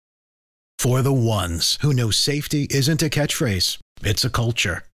For the ones who know safety isn't a catchphrase, it's a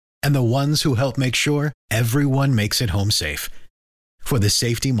culture. And the ones who help make sure everyone makes it home safe. For the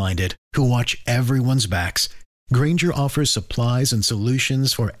safety-minded who watch everyone's backs, Grainger offers supplies and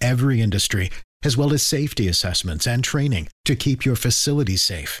solutions for every industry, as well as safety assessments and training to keep your facilities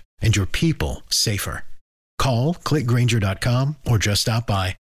safe and your people safer. Call, click Grainger.com, or just stop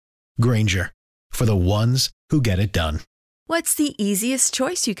by. Grainger, for the ones who get it done. What's the easiest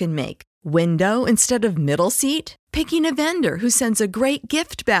choice you can make? Window instead of middle seat? Picking a vendor who sends a great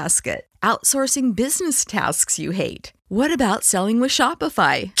gift basket? Outsourcing business tasks you hate? What about selling with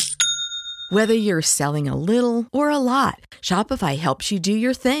Shopify? Whether you're selling a little or a lot, Shopify helps you do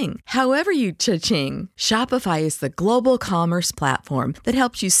your thing, however you cha-ching. Shopify is the global commerce platform that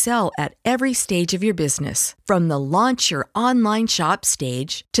helps you sell at every stage of your business. From the launch your online shop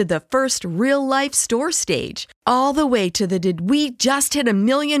stage to the first real-life store stage, all the way to the did we just hit 1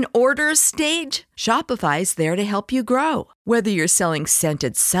 million orders stage. Shopify's there to help you grow. Whether you're selling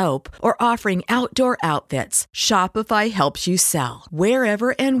scented soap or offering outdoor outfits, Shopify helps you sell.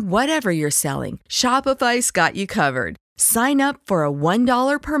 Wherever and whatever you're selling, Shopify's got you covered. Sign up for a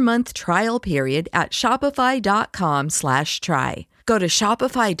 $1 per month trial period at shopify.com/try. Go to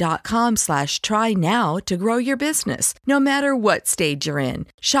shopify.com/try now to grow your business, no matter what stage you're in.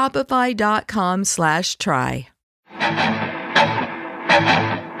 Shopify.com/try.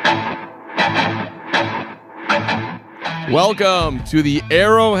 Welcome to the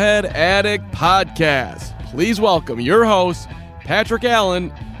Arrowhead Addict Podcast. Please welcome your hosts, Patrick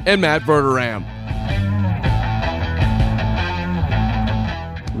Allen and Matt Verderame.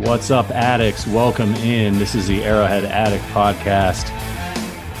 What's up, addicts? Welcome in. This is the Arrowhead Addict Podcast.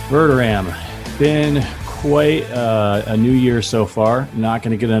 Verderame, been quite a new year so far. Not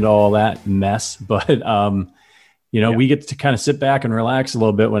going to get into all that mess, but we get to kind of sit back and relax a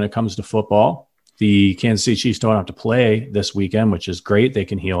little bit when it comes to football. The Kansas City Chiefs don't have to play this weekend, which is great. They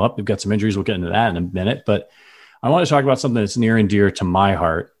can heal up. They've got some injuries. We'll get into that in a minute. But I want to talk about something that's near and dear to my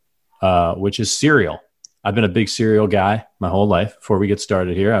heart, which is cereal. I've been a big cereal guy my whole life. Before we get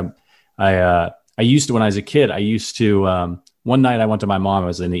started here, I used to, when I was a kid, one night I went to my mom. It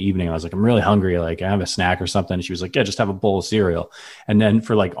was in the evening. I was like, I'm really hungry. Like, I have a snack or something. And she was like, yeah, just have a bowl of cereal. And then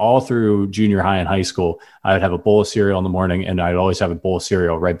for like all through junior high and high school, I would have a bowl of cereal in the morning, and I'd always have a bowl of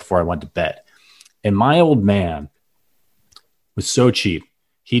cereal right before I went to bed. And my old man was so cheap.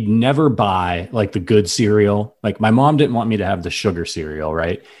 He'd never buy like the good cereal. Like, my mom didn't want me to have the sugar cereal,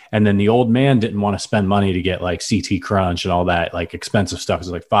 right? And then the old man didn't want to spend money to get like CT Crunch and all that like expensive stuff. It was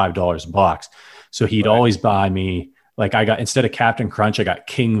like $5 a box. So he'd always buy me, like, I got, instead of Captain Crunch, I got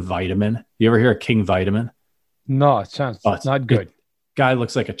King Vitamin. You ever hear of King Vitamin? No, it sounds not good. Guy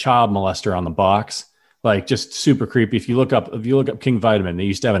looks like a child molester on the box. Like, just super creepy. If you look up King Vitamin, they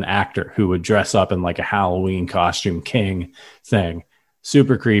used to have an actor who would dress up in like a Halloween costume King thing.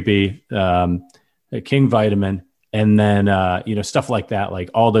 Super creepy. King Vitamin. And then, stuff like that, like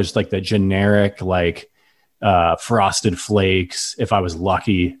all those, like the generic, like Frosted Flakes, if I was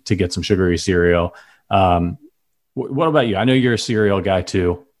lucky to get some sugary cereal. What about you? I know you're a cereal guy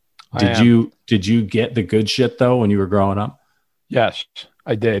too. Did you get the good shit though when you were growing up? Yes,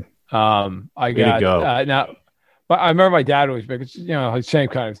 I did. Now, but I remember my dad always big. It's, the same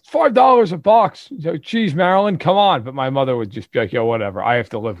kind of $5 a box. Geez, Marilyn, come on. But my mother would just be like, yo, whatever. I have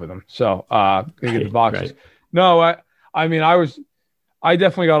to live with them. So they get the boxes. Right. No, I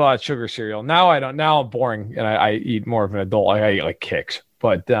definitely got a lot of sugar cereal. Now I don't. Now I'm boring and I eat more of an adult. I eat like Kix.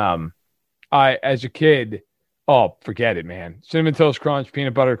 But as a kid, oh, forget it, man. Cinnamon Toast Crunch,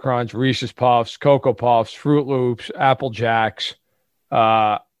 Peanut Butter Crunch, Reese's Puffs, Cocoa Puffs, Fruit Loops, Apple Jacks,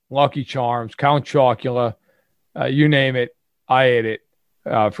 Lucky Charms, Count Chocula, you name it, I ate it.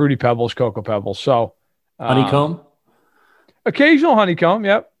 Fruity Pebbles, Cocoa Pebbles. So honeycomb? Occasional honeycomb,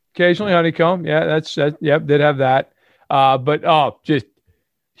 yep. Occasionally honeycomb. Yeah, that's yep, did have that. But just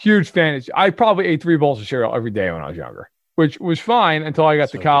huge fan. I probably ate 3 bowls of cereal every day when I was younger, which was fine until I got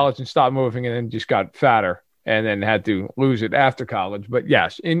to college and stopped moving, and then just got fatter and then had to lose it after college. But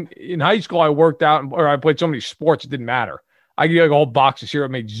yes, in high school I worked out or I played so many sports it didn't matter. I could get like a whole box of cereal.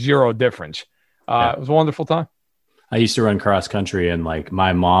 It made zero difference. It was a wonderful time. I used to run cross country, and like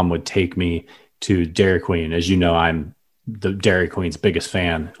my mom would take me to Dairy Queen. As you know, I'm the Dairy Queen's biggest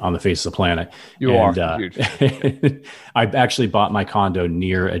fan on the face of the planet. You are. I actually bought my condo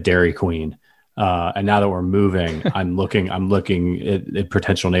near a Dairy Queen. And now that we're moving, I'm looking at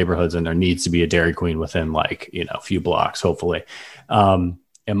potential neighborhoods, and there needs to be a Dairy Queen within like, a few blocks, hopefully. And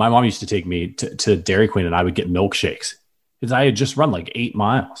my mom used to take me to Dairy Queen, and I would get milkshakes because I had just run like 8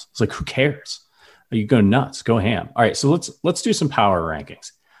 miles. It's like, who cares? You go nuts, go ham. All right. So let's do some power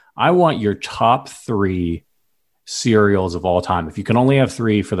rankings. I want your top 3 cereals of all time. If you can only have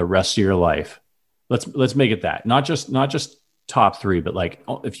 3 for the rest of your life, let's make it that. Not just top 3, but like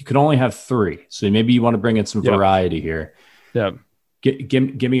if you could only have 3. So maybe you want to bring in some variety here. Yeah.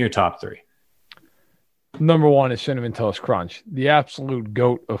 Give me your top 3. Number 1 is Cinnamon Toast Crunch, the absolute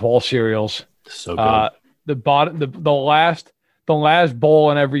goat of all cereals. So good. The last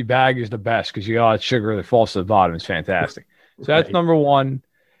bowl in every bag is the best because you got sugar that falls to the bottom. It's fantastic. So that's number 1.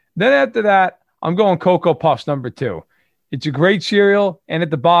 Then after that, I'm going Cocoa Puffs, number 2. It's a great cereal, and at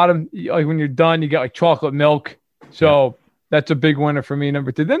the bottom, like when you're done, you get like chocolate milk. So that's a big winner for me.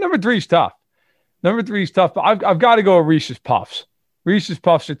 Number 2. Then number 3 is tough. But I've got to go with Reese's Puffs. Reese's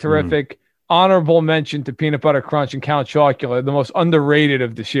Puffs are terrific. Honorable mention to Peanut Butter Crunch and Count Chocula, the most underrated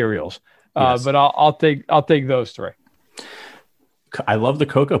of the cereals. Yes. But I'll take those 3. I love the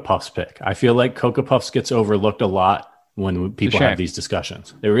Cocoa Puffs pick. I feel like Cocoa Puffs gets overlooked a lot when people have these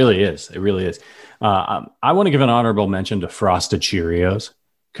discussions. It really is. I want to give an honorable mention to Frosted Cheerios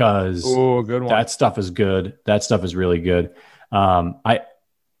because that stuff is good. That stuff is really good. I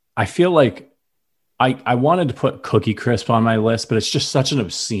feel like I wanted to put Cookie Crisp on my list, but it's just such an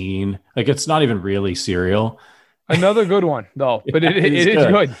obscene, like it's not even really cereal. Another good one though, but it is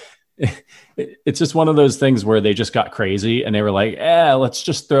good. It's just one of those things where they just got crazy and they were like, let's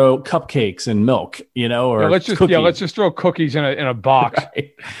just throw cupcakes and milk, or let's just throw cookies in a box.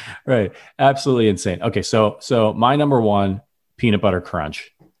 Right. Absolutely insane. Okay. So my number 1, Peanut Butter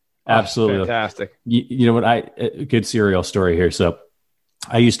Crunch. Absolutely. Fantastic. You know what? A good cereal story here. So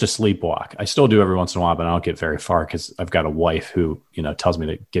I used to sleepwalk. I still do every once in a while, but I don't get very far because I've got a wife who, tells me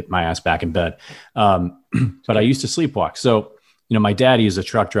to get my ass back in bed. But I used to sleepwalk. So, my daddy is a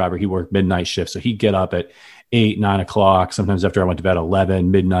truck driver. He worked midnight shift. So he'd get up at 8, 9 o'clock, sometimes after I went to bed, 11,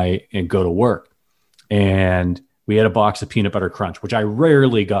 midnight, and go to work. And we had a box of Peanut Butter Crunch, which I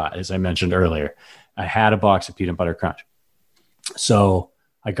rarely got, as I mentioned earlier. I had a box of Peanut Butter Crunch. So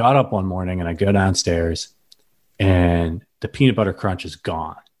I got up one morning and I go downstairs and the Peanut Butter Crunch is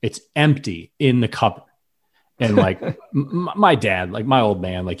gone. It's empty in the cupboard. And like my dad, like my old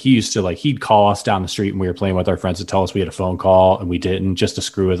man, like he used to he'd call us down the street when we were playing with our friends to tell us we had a phone call and we didn't, just to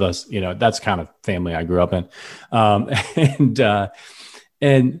screw with us. That's kind of family I grew up in.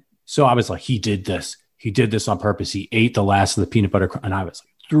 And so I was like, he did this on purpose. He ate the last of the peanut butter. And I was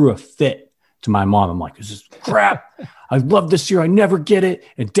like, threw a fit to my mom. I'm like, this is crap. I love this cereal. I never get it.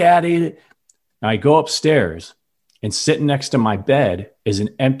 And dad ate it. And I go upstairs and sitting next to my bed is an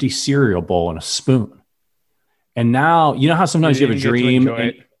empty cereal bowl and a spoon. And now, how sometimes you have a dream,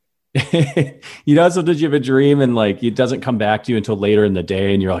 sometimes you have a dream and like, it doesn't come back to you until later in the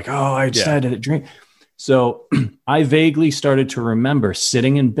day. And you're like, oh, I just had a dream. So I vaguely started to remember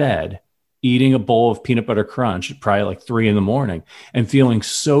sitting in bed, eating a bowl of Peanut Butter Crunch, probably like 3 a.m, and feeling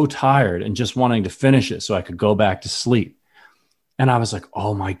so tired and just wanting to finish it so I could go back to sleep. And I was like,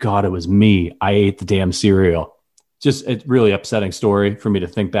 oh my God, it was me. I ate the damn cereal. Just a really upsetting story for me to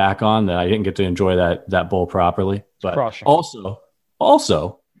think back on, that I didn't get to enjoy that bowl properly. But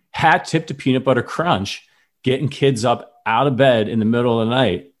also hat tip to Peanut Butter Crunch, getting kids up out of bed in the middle of the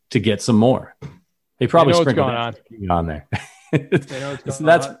night to get some more. They probably sprinkled on there. So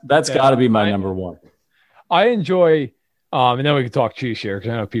that's got to be my number 1. I enjoy, and then we can talk cheese here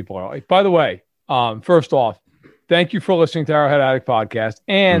because I know people are like, by the way, first off, thank you for listening to Arrowhead Addict Podcast.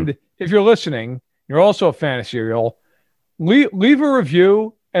 And if you're listening, you're also a fan of cereal, leave a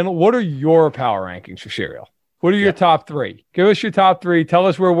review. And what are your power rankings for cereal? What are your top 3? Give us your top 3. Tell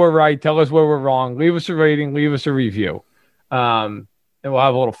us where we're right. Tell us where we're wrong. Leave us a rating. Leave us a review. And we'll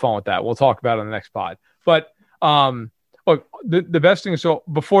have a little fun with that. We'll talk about it on the next pod. But look, the best thing is, so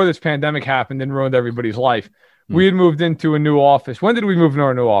before this pandemic happened and ruined everybody's life, we had moved into a new office. When did we move into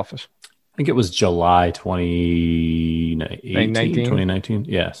our new office? I think it was July 2019.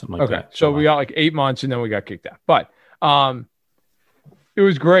 Yeah, something like that. Okay, so we got like 8 months and then we got kicked out. But it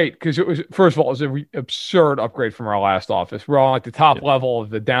was great because it was, first of all, it was an absurd upgrade from our last office. We're on like the top level of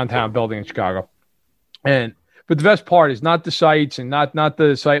the downtown building in Chicago. But the best part is not the sights and not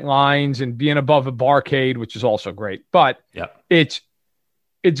the sight lines and being above a barcade, which is also great. But it's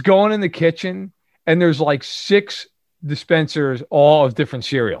going in the kitchen and there's like 6 dispensers, all of different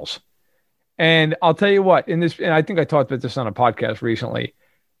cereals. And I'll tell you what, and I think I talked about this on a podcast recently.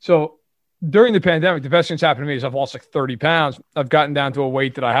 So during the pandemic, the best thing that's happened to me is I've lost like 30 pounds. I've gotten down to a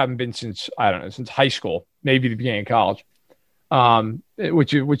weight that I haven't been since high school, maybe the beginning of college,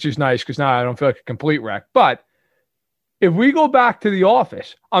 which is nice because now I don't feel like a complete wreck. But if we go back to the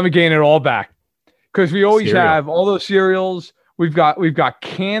office, I'm going to gain it all back because we always have all those cereals. We've got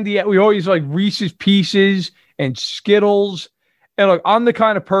candy. We always like Reese's Pieces and Skittles. And look, I'm the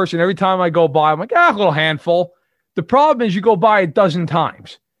kind of person, every time I go by, I'm like, a little handful. The problem is you go by a dozen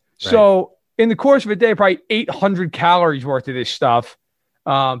times. Right. So in the course of a day, probably 800 calories worth of this stuff.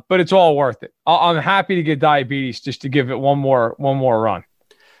 But it's all worth it. I'm happy to get diabetes just to give it one more run.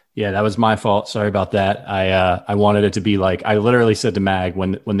 Yeah, that was my fault. Sorry about that. I wanted it to be like, I literally said to Mag,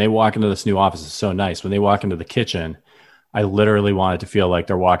 when they walk into this new office, it's so nice. When they walk into the kitchen, I literally want it to feel like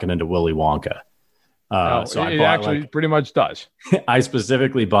they're walking into Willy Wonka. So it actually pretty much does. I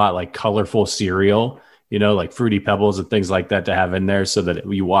specifically bought like colorful cereal, like Fruity Pebbles and things like that to have in there, so that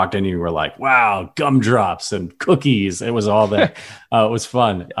you walked in and you were like, wow, gumdrops and cookies. It was all that. It was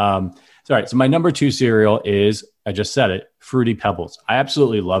fun. So my number 2 cereal is, I just said it, Fruity Pebbles. I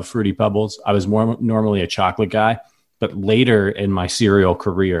absolutely love Fruity Pebbles. I was normally a chocolate guy, but later in my cereal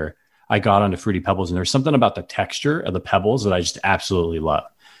career, I got onto Fruity Pebbles, and there's something about the texture of the pebbles that I just absolutely love.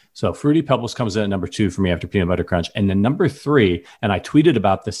 So Fruity Pebbles comes in at number 2 for me after Peanut Butter Crunch. And then number 3, and I tweeted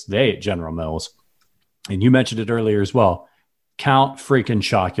about this today at General Mills, and you mentioned it earlier as well, Count freaking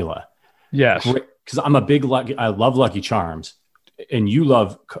Chocula. Yes. Because I'm a big I love Lucky Charms, and you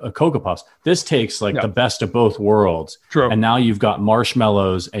love Cocoa Puffs. This takes the best of both worlds. True. And now you've got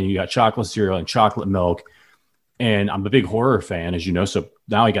marshmallows and you got chocolate cereal and chocolate milk. And I'm a big horror fan, as you know. So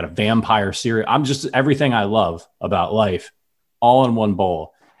now I got a vampire cereal. I'm just everything I love about life all in one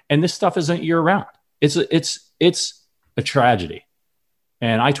bowl. And this stuff isn't year round. It's a tragedy.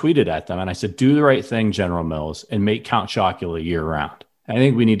 And I tweeted at them and I said, do the right thing, General Mills, and make Count Chocula year round. I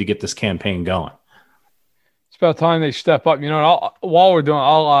think we need to get this campaign going. It's about time they step up. While we're doing,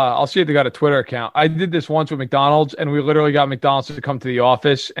 I'll see if they got a Twitter account. I did this once with McDonald's, and we literally got McDonald's to come to the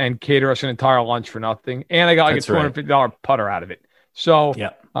office and cater us an entire lunch for nothing. And I got a $250 putter out of it. So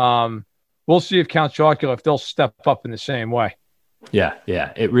we'll see if Count Chocula, if they'll step up in the same way. Yeah.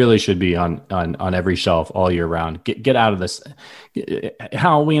 It really should be on every shelf all year round. Get out of this.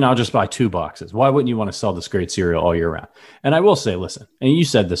 Halloween, I'll just buy 2 boxes. Why wouldn't you want to sell this great cereal all year round? And I will say, listen, and you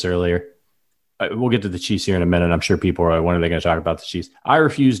said this earlier, we'll get to the Chiefs here in a minute. I'm sure people are like, when are they going to talk about the Chiefs? I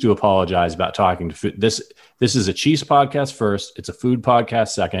refuse to apologize about talking to food. This is a Chiefs podcast first. It's a food podcast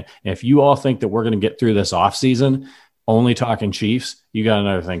second. And if you all think that we're going to get through this off season only talking Chiefs, you got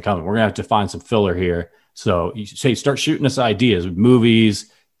another thing coming. We're going to have to find some filler here. So you say, start shooting us ideas,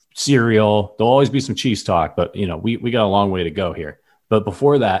 movies, cereal. There'll always be some Chiefs talk, but we got a long way to go here. But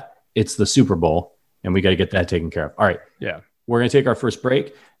before that, it's the Super Bowl, and we got to get that taken care of. All right. Yeah. We're going to take our first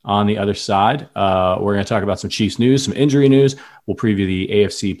break. On the other side, we're going to talk about some Chiefs news, some injury news. We'll preview the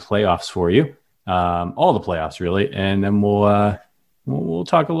AFC playoffs for you, all the playoffs really, and then we'll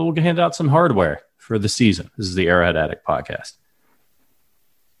talk a little. We'll hand out some hardware for the season. This is the Arrowhead Addict podcast.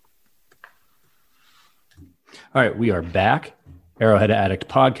 All right, we are back. Arrowhead Addict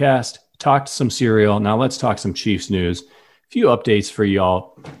podcast. Talked some cereal. Now let's talk some Chiefs news. A few updates for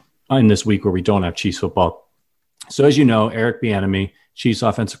y'all in this week where we don't have Chiefs football. So as you know, Eric Bieniemy, Chiefs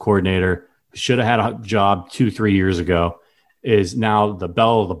offensive coordinator, who should have had a job 2-3 years ago, is now the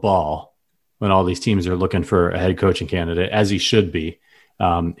belle of the ball when all these teams are looking for a head coaching candidate, as he should be.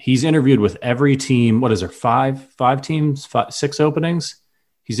 He's interviewed with every team. What is there? Five teams, 6 openings.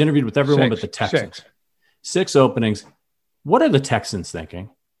 He's interviewed with everyone but the Texans. 6 openings. What are the Texans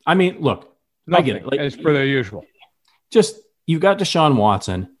thinking? I mean, look, nothing. I get it. It's per their usual. Just, you've got Deshaun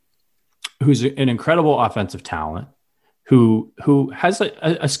Watson, who's an incredible offensive talent, who has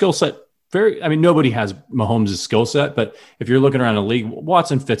a skill set. Nobody has Mahomes' skill set, but if you're looking around the league,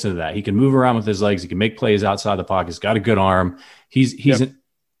 Watson fits into that. He can move around with his legs. He can make plays outside the pocket. He's got a good arm. He's an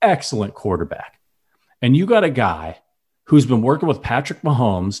excellent quarterback. And you got a guy who's been working with Patrick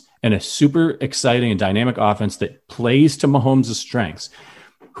Mahomes and a super exciting and dynamic offense that plays to Mahomes' strengths,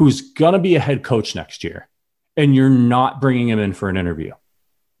 who's going to be a head coach next year, and you're not bringing him in for an interview.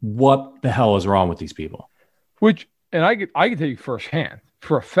 What the hell is wrong with these people? And I can tell you firsthand,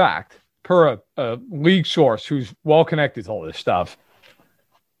 for a fact, per a league source who's well connected to all this stuff,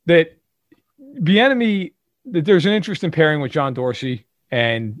 that Bieniemy, that there's an interest in pairing with John Dorsey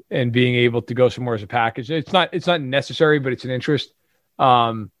and being able to go somewhere as a package. It's not necessary, but it's an interest.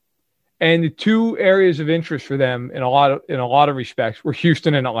 And the 2 areas of interest for them in a lot of respects were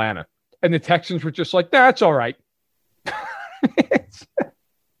Houston and Atlanta, and the Texans were just like, that's all right. It's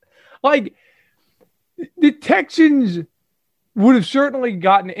like, the Texans would have certainly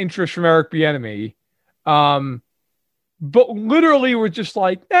gotten interest from Eric Bieniemy, but literally were just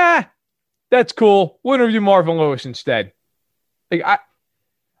like, that's cool. We'll interview Marvin Lewis instead. Like,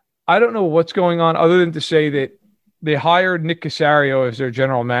 I don't know what's going on other than to say that they hired Nick Caserio as their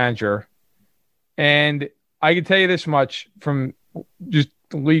general manager. And I can tell you this much from just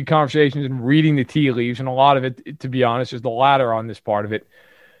the league conversations and reading the tea leaves, and a lot of it, to be honest, is the latter on this part of it.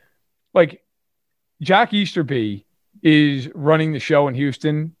 Like, Jack Easterby is running the show in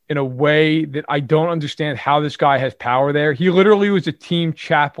Houston in a way that I don't understand how this guy has power there. He literally was a team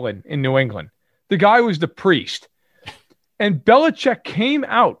chaplain in New England. The guy was the priest. And Belichick came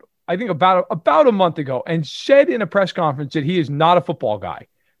out, I think about a month ago, and said in a press conference that he is not a football guy,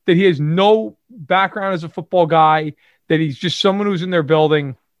 that he has no background as a football guy, that he's just someone who's in their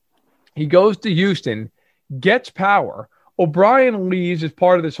building. He goes to Houston, gets power. O'Brien leaves as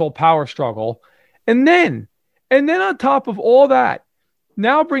part of this whole power struggle. And then on top of all that,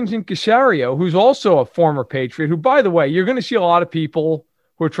 now brings in Caserio, who's also a former Patriot, who, by the way, you're going to see a lot of people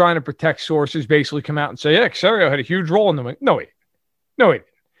who are trying to protect sources basically come out and say, yeah, Caserio had a huge role in the win. No, he didn't.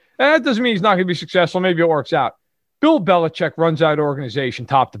 And that doesn't mean he's not going to be successful. Maybe it works out. Bill Belichick runs that organization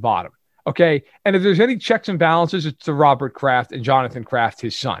top to bottom, okay? And if there's any checks and balances, it's to Robert Kraft and Jonathan Kraft,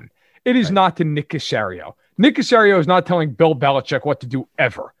 his son. It is not to Nick Caserio. Nick Caserio is not telling Bill Belichick what to do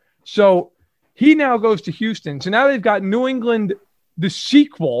ever. So he now goes to Houston. So now they've got New England, the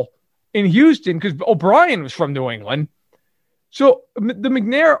sequel in Houston, because O'Brien was from New England. So the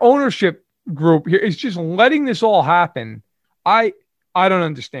McNair ownership group here is just letting this all happen. I don't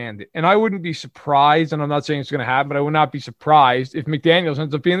understand it. And I wouldn't be surprised, and I'm not saying it's going to happen, but I would not be surprised if McDaniels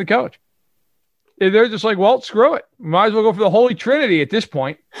ends up being the coach. They're just like, well, screw it. Might as well go for the Holy Trinity at this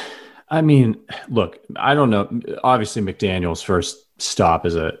point. I mean, look, I don't know. Obviously, McDaniels' first stop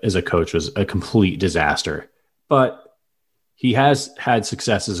as a coach was a complete disaster, but he has had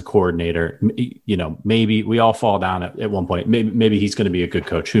success as a coordinator. You know, maybe we all fall down at one point. Maybe he's going to be a good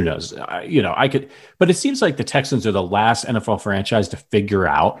coach. Who knows? I could, but it seems like the Texans are the last NFL franchise to figure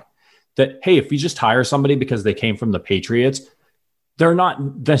out that, hey, if you just hire somebody because they came from the Patriots, they're not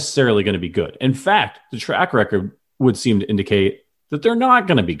necessarily going to be good. In fact, the track record would seem to indicate that they're not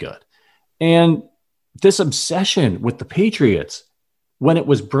going to be good. And this obsession with the Patriots, when it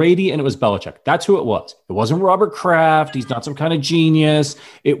was Brady and it was Belichick, that's who it was. It wasn't Robert Kraft. He's not some kind of genius.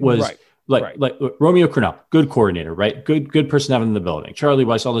 It was like Romeo Crennel, good coordinator, right? Good person having in the building. Charlie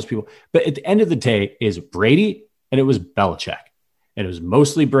Weiss, all those people. But at the end of the day, is Brady and it was Belichick. And it was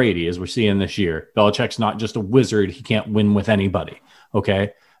mostly Brady, as we're seeing this year. Belichick's not just a wizard. He can't win with anybody.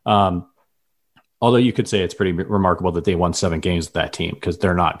 Okay. Although you could say it's pretty remarkable that they won 7 games with that team because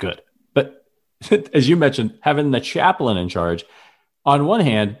they're not good. But as you mentioned, having the chaplain in charge, on one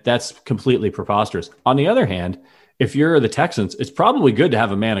hand, that's completely preposterous. On the other hand, if you're the Texans, it's probably good to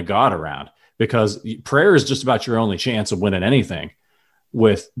have a man of God around because prayer is just about your only chance of winning anything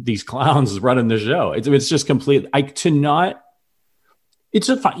with these clowns running the show. It's just complete. It's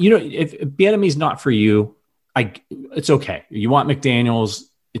a fine, if Bieniemy's not for you, it's okay. You want McDaniels,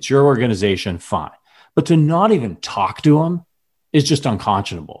 it's your organization, fine. But to not even talk to him is just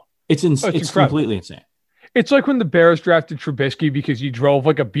unconscionable. It's completely insane. It's like when the Bears drafted Trubisky because he drove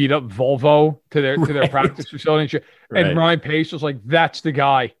like a beat up Volvo to their practice facility. And Ryan Pace was like, that's the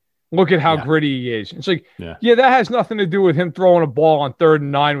guy. Look at how gritty he is. It's like, that has nothing to do with him throwing a ball on 3rd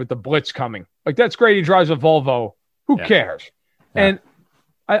and 9 with the blitz coming. Like, that's great. He drives a Volvo. Who cares? Yeah. And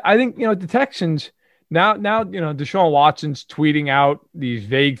I think, the Texans now, Deshaun Watson's tweeting out these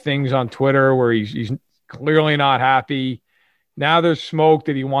vague things on Twitter where he's clearly not happy. Now there's smoke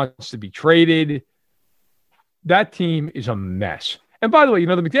that he wants to be traded. That team is a mess. And by the way,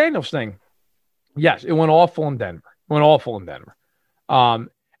 the McDaniels thing, yes, it went awful in Denver. And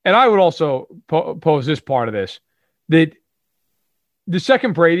I would also pose this part of this, that the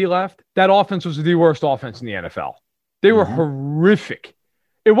second Brady left, that offense was the worst offense in the NFL. They were horrific.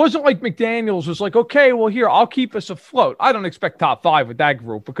 It wasn't like McDaniels was like, okay, well, here, I'll keep us afloat. I don't expect top 5 with that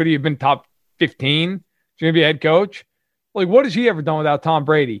group, but could he have been top 15? He's going to be a head coach. Like, what has he ever done without Tom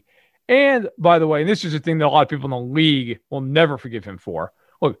Brady? And by the way, and this is a thing that a lot of people in the league will never forgive him for.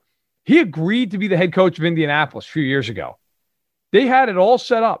 Look, he agreed to be the head coach of Indianapolis a few years ago. They had it all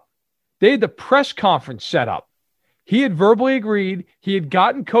set up. They had the press conference set up. He had verbally agreed. He had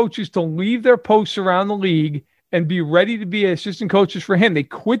gotten coaches to leave their posts around the league and be ready to be assistant coaches for him. They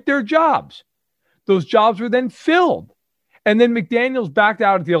quit their jobs. Those jobs were then filled. And then McDaniels backed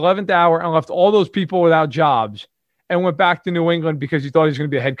out at the 11th hour and left all those people without jobs and went back to New England because he thought he was going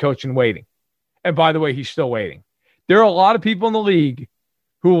to be a head coach and waiting. And by the way, he's still waiting. There are a lot of people in the league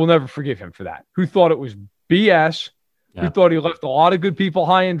who will never forgive him for that, who thought it was BS, who thought he left a lot of good people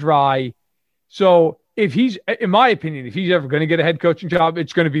high and dry. So if he's, in my opinion, if he's ever going to get a head coaching job,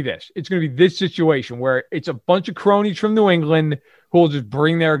 it's going to be this. It's going to be this situation where it's a bunch of cronies from New England who will just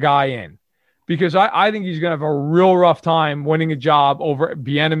bring their guy in. Because I think he's going to have a real rough time winning a job over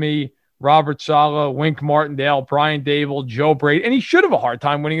Bieniemy, Robert Saleh, Wink Martindale, Brian Dable, Joe Brady, and he should have a hard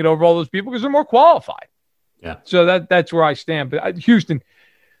time winning it over all those people because they're more qualified. Yeah. So that's where I stand. But Houston,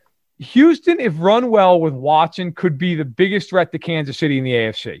 if run well with Watson, could be the biggest threat to Kansas City in the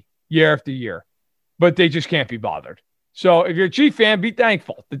AFC year after year. But they just can't be bothered. So if you're a Chief fan, be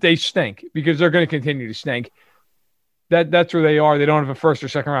thankful that they stink because they're going to continue to stink. That's where they are. They don't have a first or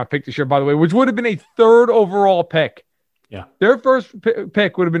second round pick this year, by the way, which would have been a third overall pick. Yeah. Their first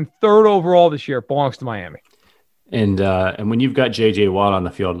pick would have been third overall this year. It belongs to Miami. And when you've got J.J. Watt on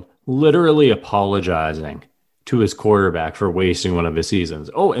the field, literally apologizing to his quarterback for wasting one of his seasons.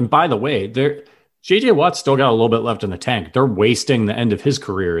 Oh, and by the way, J.J. Watt's still got a little bit left in the tank. They're wasting the end of his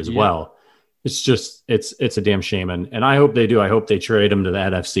career as well. It's just, it's a damn shame. And I hope they do. I hope they trade him to the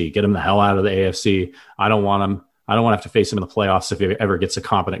NFC, get him the hell out of the AFC. I don't want him. I don't want to have to face him in the playoffs if he ever gets a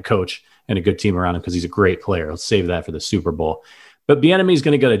competent coach and a good team around him because he's a great player. Let's save that for the Super Bowl. But Bieniemy is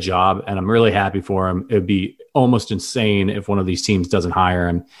going to get a job, and I'm really happy for him. It would be almost insane if one of these teams doesn't hire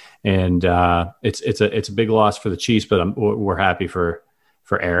him. And it's a big loss for the Chiefs, but we're happy for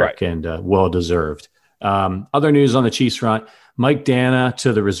Eric, and well deserved. Other news on the Chiefs front: Mike Dana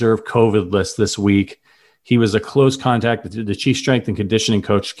to the reserve COVID list this week. He was a close contact. The Chiefs strength and conditioning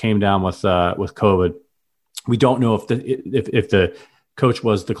coach came down with COVID. We don't know if the coach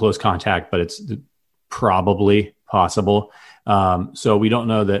was the close contact, but it's probably possible. So we don't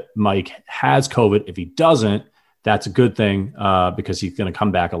know that Mike has COVID. If he doesn't, that's a good thing because he's going to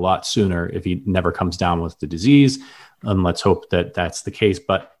come back a lot sooner if he never comes down with the disease. And let's hope that that's the case.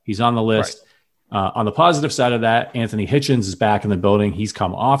 But he's on the list. Right. On the positive side of that, Anthony Hitchens is back in the building. He's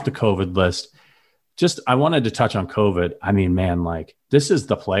come off the COVID list. I wanted to touch on COVID. I mean, man, this is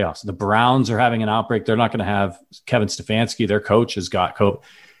the playoffs. The Browns are having an outbreak. They're not going to have Kevin Stefanski. Their coach has got COVID.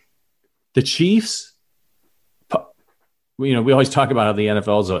 The Chiefs, we always talk about how the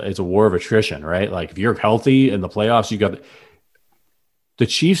NFL is a war of attrition, right? Like if you're healthy in the playoffs, the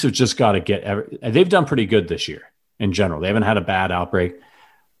Chiefs have just got to they've done pretty good this year in general. They haven't had a bad outbreak,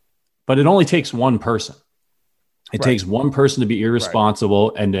 but it only takes one person. It takes one person to be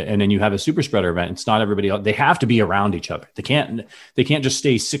irresponsible, and then you have a super spreader event. It's not everybody else. They have to be around each other. They can't just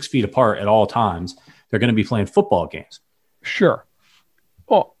stay 6 feet apart at all times. They're going to be playing football games. Sure.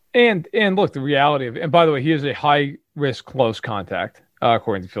 Well, and look, the reality of, and by the way, he is a high risk close contact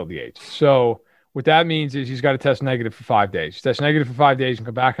according to Phil Yates. So what that means is he's got to test negative for 5 days. Test negative for 5 days and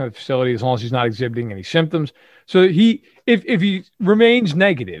come back in the facility as long as he's not exhibiting any symptoms. So if he remains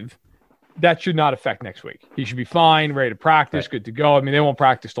negative, that should not affect next week. He should be fine, ready to practice, good to go. I mean, they won't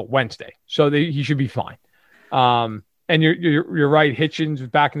practice till Wednesday, so he should be fine. And you're right. Hitchens was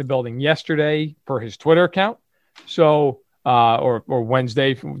back in the building yesterday per his Twitter account. So or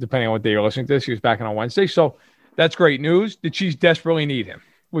Wednesday, depending on what day you're listening to this, he was back in on Wednesday. So that's great news. The Chiefs desperately need him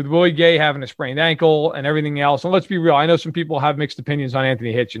with Willie Gay having a sprained ankle and everything else. And let's be real. I know some people have mixed opinions on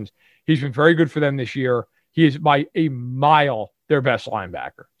Anthony Hitchens. He's been very good for them this year. He is by a mile their best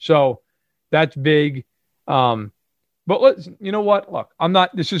linebacker. So that's big. But you know what? Look,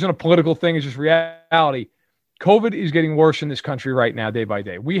 this isn't a political thing. It's just reality. COVID is getting worse in this country right now, day by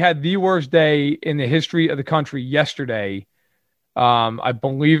day. We had the worst day in the history of the country yesterday. I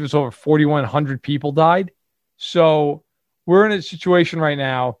believe it's over 4,100 people died. So we're in a situation right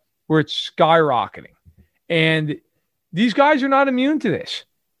now where it's skyrocketing. And these guys are not immune to this,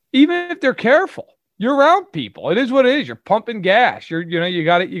 even if they're careful. You're around people. It is what it is. You're pumping gas. You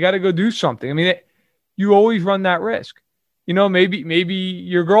got to go do something. I mean, you always run that risk. Maybe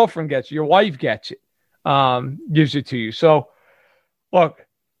your girlfriend gets it, your wife gets it, gives it to you. So, look,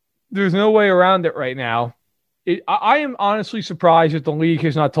 there's no way around it right now. I am honestly surprised that the league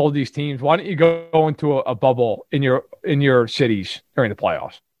has not told these teams, why don't you go into a bubble in your cities during the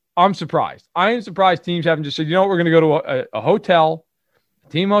playoffs? I'm surprised. I am surprised teams haven't just said, we're going to go to a hotel, a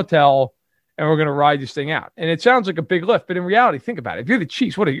team hotel, and we're going to ride this thing out. And it sounds like a big lift, but in reality, think about it. If you're the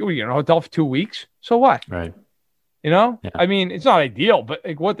Chiefs, what are you in a hotel for 2 weeks? So what? Right. Yeah. I mean, it's not ideal, but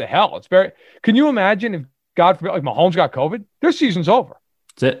what the hell? Can you imagine if, God forbid, Mahomes got COVID? Their season's over.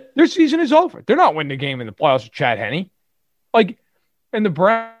 That's it. Their season is over. They're not winning the game in the playoffs with Chad Henne. And the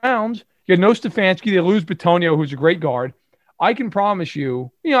Browns, you had no Stefanski. They lose Bitonio, who's a great guard. I can promise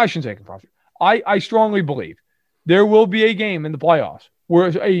you, I shouldn't say I can promise you. I strongly believe there will be a game in the playoffs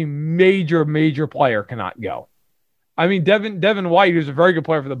where a major, major player cannot go. I mean, Devin White, who's a very good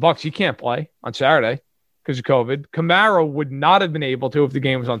player for the Bucs, he can't play on Saturday because of COVID. Kamara would not have been able to if the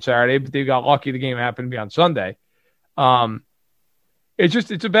game was on Saturday, but they got lucky the game happened to be on Sunday.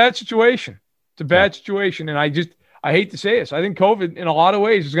 It's a bad situation. It's a bad situation, and I hate to say this. I think COVID, in a lot of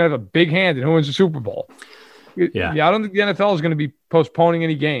ways, is going to have a big hand in who wins the Super Bowl. Yeah, I don't think the NFL is going to be postponing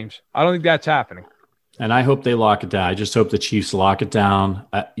any games. I don't think that's happening. And I hope they lock it down. I just hope the Chiefs lock it down.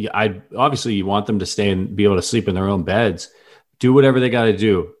 I obviously you want them to stay and be able to sleep in their own beds. Do whatever they got to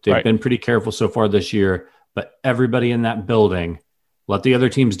do. They've been pretty careful so far this year, but everybody in that building, let the other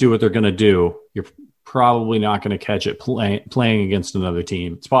teams do what they're going to do. You're probably not going to catch it playing against another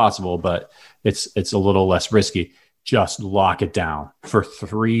team. It's possible, but it's a little less risky. Just lock it down for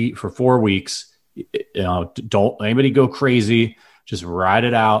 4 weeks. Don't anybody go crazy. Just ride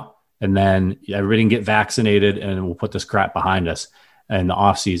it out, and then everybody can get vaccinated, and we'll put this crap behind us in the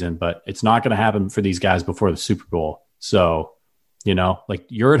off season. But it's not going to happen for these guys before the Super Bowl. So,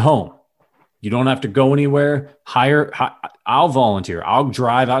 you're at home. You don't have to go anywhere. I'll volunteer. I'll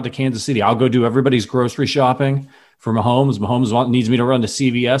drive out to Kansas City. I'll go do everybody's grocery shopping for Mahomes. Mahomes needs me to run to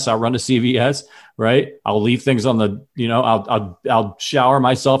CVS. I'll run to CVS, right? I'll leave things on the, I'll shower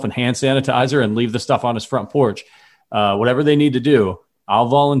myself in hand sanitizer and leave the stuff on his front porch. Whatever they need to do, I'll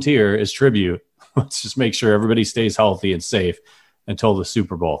volunteer as tribute. Let's just make sure everybody stays healthy and safe until the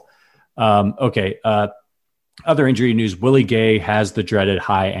Super Bowl. Okay. Other injury news, Willie Gay has the dreaded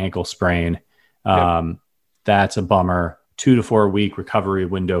high ankle sprain. That's a bummer. 2 to 4 week recovery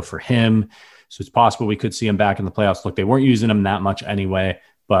window for him. So it's possible we could see him back in the playoffs. Look, they weren't using him that much anyway,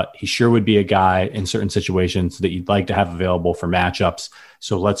 but he sure would be a guy in certain situations that you'd like to have available for matchups.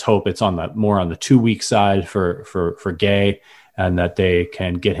 So let's hope it's more on the 2 week side for Gay, and that they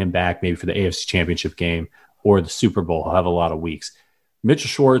can get him back maybe for the AFC Championship game or the Super Bowl. He'll have a lot of weeks. Mitchell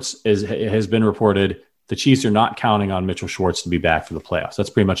Schwartz has been reported. The Chiefs are not counting on Mitchell Schwartz to be back for the playoffs. That's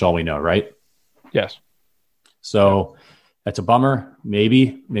pretty much all we know, right? Yes. So that's a bummer.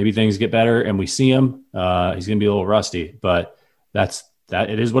 Maybe things get better and we see him. He's going to be a little rusty, but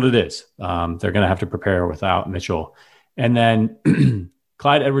it is what it is. They're going to have to prepare without Mitchell. And then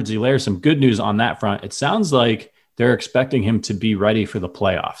Clyde Edwards-Helaire, some good news on that front. It sounds like they're expecting him to be ready for the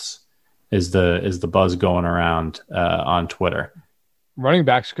playoffs is the buzz going around on Twitter. Running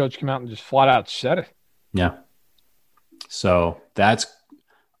backs coach came out and just flat out said it. Yeah. So that's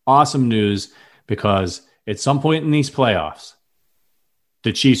awesome news, because at some point in these playoffs,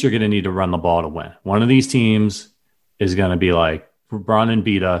 the Chiefs are going to need to run the ball to win. One of these teams is going to be like, run and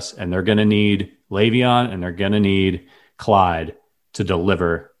beat us, and they're going to need Le'Veon and they're going to need Clyde to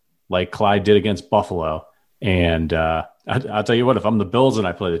deliver like Clyde did against Buffalo. And I'll tell you what, if I'm the Bills and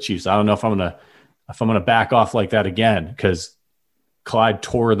I play the Chiefs, I don't know if I'm going to back off like that again, because Clyde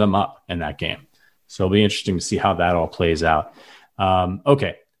tore them up in that game. So it'll be interesting to see how that all plays out.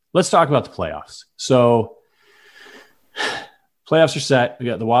 Okay, let's talk about the playoffs. So playoffs are set. We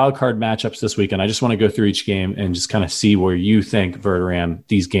got the wild card matchups this weekend. I just want to go through each game and just kind of see where you think, Verderam,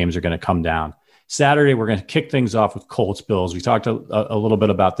 these games are going to come down. Saturday, we're going to kick things off with Colts Bills. We talked a little bit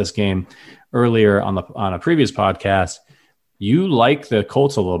about this game earlier on a previous podcast. You like the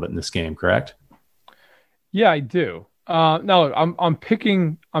Colts a little bit in this game, correct? Yeah, I do. No, I'm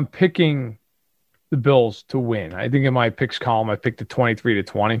picking the Bills to win. I think in my picks column, I picked the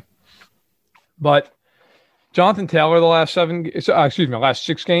 23-20. But Jonathan Taylor, the last last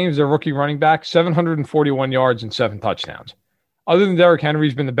 6 games, their rookie running back, 741 yards and 7 touchdowns. Other than Derrick Henry,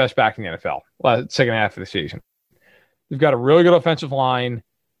 he's been the best back in the NFL second half of the season. They've got a really good offensive line.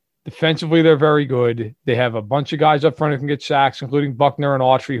 Defensively, they're very good. They have a bunch of guys up front who can get sacks, including Buckner and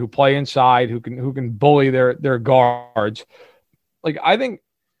Autry, who play inside, who can bully their guards. Like, I think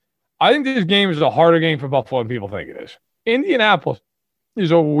this game is a harder game for Buffalo than people think it is. Indianapolis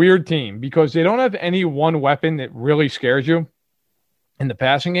is a weird team because they don't have any one weapon that really scares you in the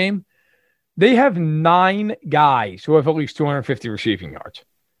passing game. They have 9 guys who have at least 250 receiving yards.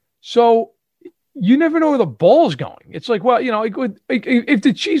 So you never know where the ball's going. It's like, well, if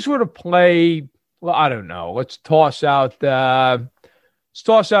the Chiefs were to play, well, I don't know. Let's toss out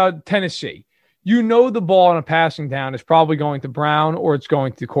Tennessee. You know the ball on a passing down is probably going to Brown or it's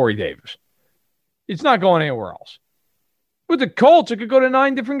going to Corey Davis. It's not going anywhere else. With the Colts, it could go to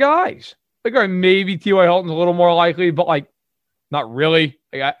 9 different guys. Like, all right, maybe T.Y. Hilton's a little more likely, but like, not really.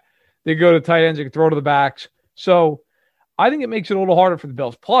 They go to tight ends, they can throw to the backs. So I think it makes it a little harder for the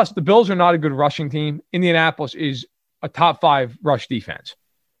Bills. Plus, the Bills are not a good rushing team. Indianapolis is a top 5 rush defense.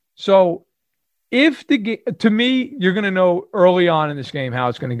 So to me, you're going to know early on in this game how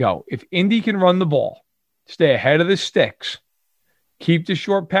it's going to go. If Indy can run the ball, stay ahead of the sticks, keep the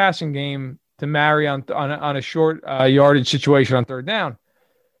short passing game to marry on a short yardage situation on third down,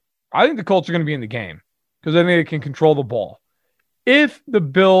 I think the Colts are going to be in the game because I think they can control the ball. If the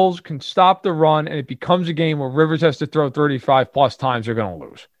Bills can stop the run and it becomes a game where Rivers has to throw 35-plus times, they're going to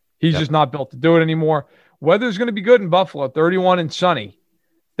lose. He's just not built to do it anymore. Weather's going to be good in Buffalo, 31 and sunny.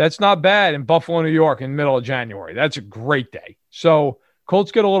 That's not bad in Buffalo, New York in the middle of January. That's a great day. So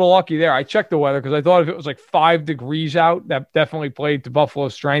Colts get a little lucky there. I checked the weather because I thought if it was like 5 degrees out, that definitely played to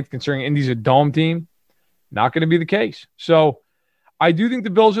Buffalo's strength considering Indy's a dome team. Not going to be the case. So I do think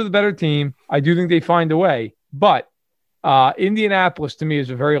the Bills are the better team. I do think they find a way. But Indianapolis, to me, is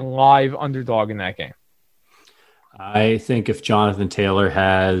a very live underdog in that game. I think if Jonathan Taylor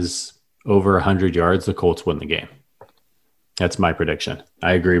has over 100 yards, the Colts win the game. That's my prediction.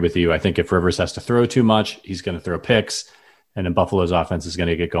 I agree with you. I think if Rivers has to throw too much, he's going to throw picks, and then Buffalo's offense is going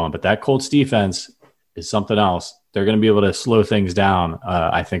to get going. But that Colts defense is something else. They're going to be able to slow things down,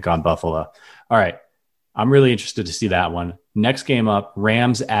 I think, on Buffalo. All right. I'm really interested to see that one. Next game up,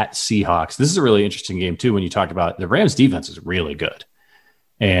 Rams at Seahawks. This is a really interesting game, too, when you talk about the Rams defense is really good.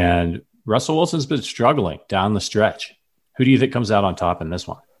 And Russell Wilson's been struggling down the stretch. Who do you think comes out on top in this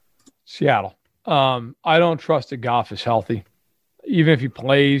one? Seattle. I don't trust that Goff is healthy. Even if he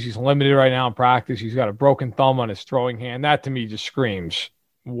plays, he's limited right now in practice. He's got a broken thumb on his throwing hand. That to me just screams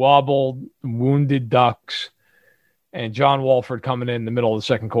wobbled, wounded ducks, and John Wolford coming in the middle of the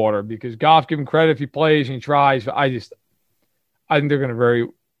second quarter because Goff, give him credit if he plays and he tries. But I think they're going to very,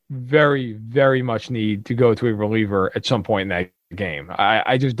 very, very much need to go to a reliever at some point in that game.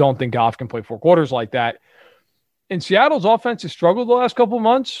 I just don't think Goff can play 4 quarters like that. And Seattle's offense has struggled the last couple of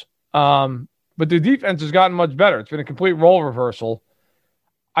months. But the defense has gotten much better. It's been a complete role reversal.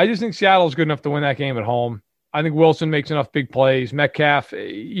 I just think Seattle's good enough to win that game at home. I think Wilson makes enough big plays. Metcalf,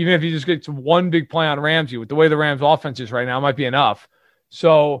 even if he just gets one big play on Ramsey, with the way the Rams' offense is right now, might be enough.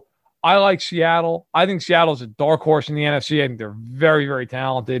 So I like Seattle. I think Seattle's a dark horse in the NFC. I think they're very, very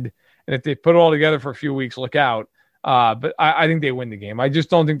talented. And if they put it all together for a few weeks, look out. But I think they win the game. I just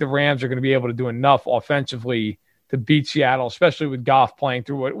don't think the Rams are going to be able to do enough offensively to beat Seattle, especially with Goff playing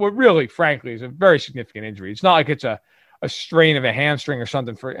through what really, frankly, is a very significant injury. It's not like it's a strain of a hamstring or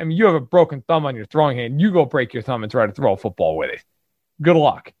something. You have a broken thumb on your throwing hand. You go break your thumb and try to throw a football with it. Good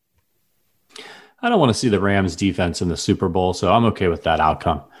luck. I don't want to see the Rams defense in the Super Bowl, so I'm okay with that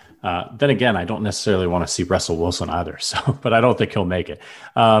outcome. Then again, I don't necessarily want to see Russell Wilson either, but I don't think he'll make it.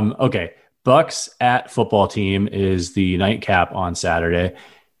 Okay, Bucks at football team is the nightcap on Saturday.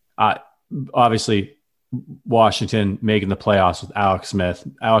 Obviously, Washington making the playoffs with Alex Smith.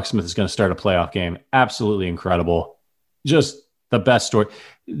 Alex Smith is going to start a playoff game. Absolutely incredible. Just the best story.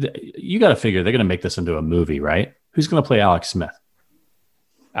 You got to figure they're going to make this into a movie, right? Who's going to play Alex Smith?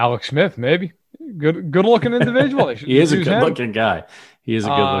 Alex Smith, maybe. Good looking individual. He is a good looking guy. He is a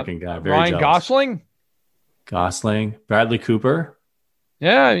good looking guy. Very Ryan jealous. Gosling. Bradley Cooper.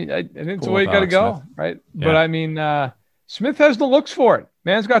 Yeah, I think it's the way you got to go, Smith. Right? Yeah. But Smith has the looks for it.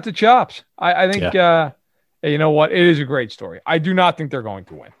 Man's got the chops. I think, you know what? It is a great story. I do not think they're going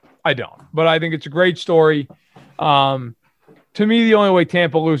to win. I don't. But I think it's a great story. To me, the only way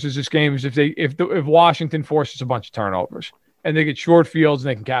Tampa loses this game is if Washington forces a bunch of turnovers and they get short fields and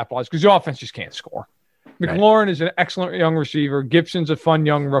they can capitalize because the offense just can't score. McLaurin is an excellent young receiver. Gibson's a fun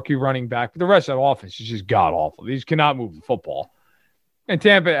young rookie running back. But the rest of that offense is just god-awful. These cannot move the football. And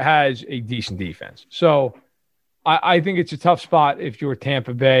Tampa has a decent defense. So I think it's a tough spot if you're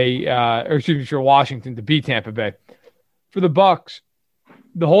Tampa Bay, if you're Washington to beat Tampa Bay. For the Bucks,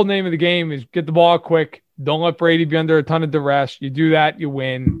 the whole name of the game is get the ball quick. Don't let Brady be under a ton of duress. You do that, you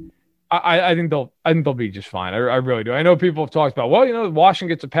win. I think they'll be just fine. I really do. I know people have talked about, Washington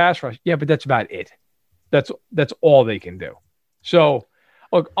gets a pass rush. Yeah, but that's about it. That's all they can do. So,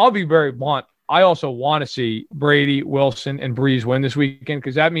 look, I'll be very blunt. I also want to see Brady, Wilson, and Breeze win this weekend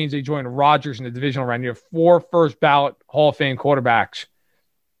because that means they join Rodgers in the divisional round. You have 4 first-ballot Hall of Fame quarterbacks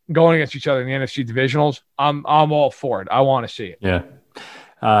going against each other in the NFC divisionals. I'm all for it. I want to see it. Yeah.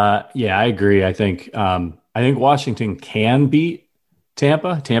 I agree. I think Washington can beat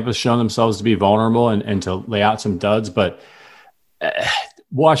Tampa. Tampa's shown themselves to be vulnerable and to lay out some duds, but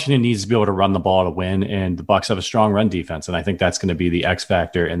Washington needs to be able to run the ball to win, and the Bucs have a strong run defense, and I think that's going to be the X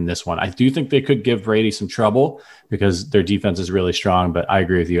factor in this one. I do think they could give Brady some trouble because their defense is really strong, but I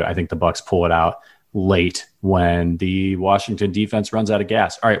agree with you. I think the Bucs pull it out late when the Washington defense runs out of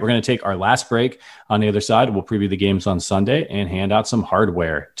gas. All right, we're going to take our last break. On the other side, we'll preview the games on Sunday and hand out some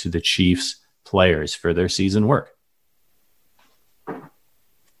hardware to the Chiefs players for their season work.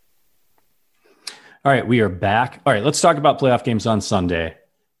 All right, we are back. All right, let's talk about playoff games on Sunday.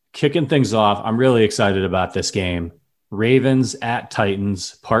 Kicking things off, I'm really excited about this game. Ravens at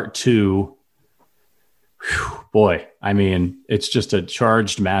Titans, part 2. Whew, boy, it's just a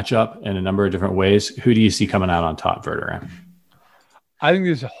charged matchup in a number of different ways. Who do you see coming out on top, Verderam? I think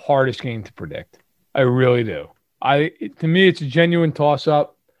this is the hardest game to predict. I really do. To me, it's a genuine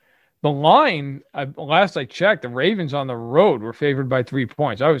toss-up. The line, last I checked, the Ravens on the road were favored by 3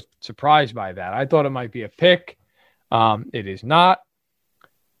 points. I was surprised by that. I thought it might be a pick. It is not.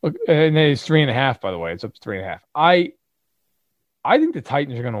 And it is 3.5, by the way. It's up to 3.5. I think the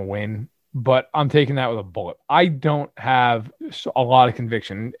Titans are going to win, but I'm taking that with a bullet. I don't have a lot of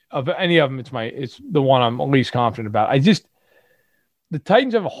conviction of any of them. It's the one I'm least confident about. The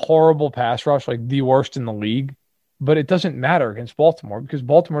Titans have a horrible pass rush, like the worst in the league, but it doesn't matter against Baltimore because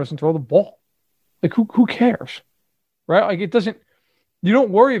Baltimore doesn't throw the ball. Like who cares, right? Like it doesn't. You don't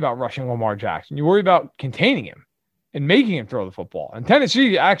worry about rushing Lamar Jackson. You worry about containing him and making him throw the football. And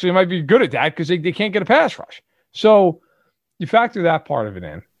Tennessee actually might be good at that because they can't get a pass rush. So you factor that part of it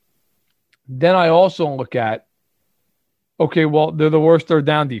in. Then I also look at, okay, well, they're the worst third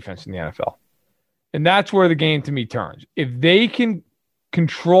down defense in the NFL. And that's where the game to me turns. If they can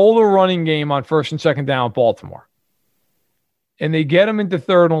control the running game on first and second down with Baltimore, and they get them into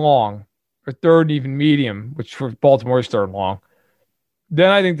third and long, or third and even medium, which for Baltimore is third and long,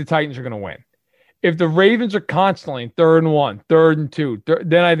 then I think the Titans are going to win. If the Ravens are constantly in 3rd and 1, 3rd and 2,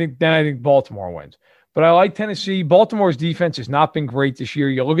 then I think Baltimore wins. But I like Tennessee. Baltimore's defense has not been great this year.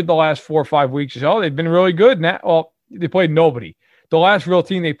 You look at the last 4 or 5 weeks, you say, oh, they've been really good. Well, they played nobody. The last real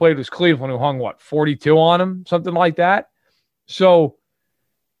team they played was Cleveland, who hung, 42 on them, something like that. So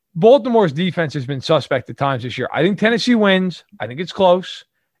Baltimore's defense has been suspect at times this year. I think Tennessee wins. I think it's close.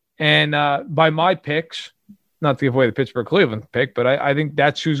 And by my picks, not to give away the Pittsburgh-Cleveland pick, but I think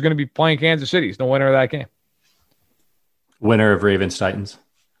that's who's going to be playing Kansas City. It's the winner of that game. Winner of Ravens-Titans?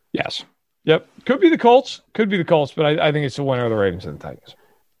 Yes. Yep. Could be the Colts, but I think it's the winner of the Ravens and the Titans.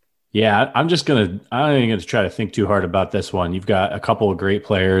 Yeah, I'm not even going to try to think too hard about this one. You've got a couple of great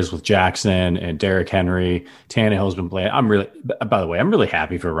players with Jackson and Derrick Henry. Tannehill's been playing. I'm really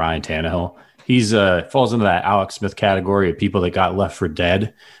happy for Ryan Tannehill. He's falls into that Alex Smith category of people that got left for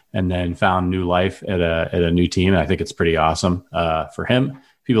dead and then found new life at a new team. And I think it's pretty awesome for him.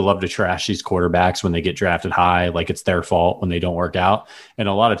 People love to trash these quarterbacks when they get drafted high, like it's their fault when they don't work out. And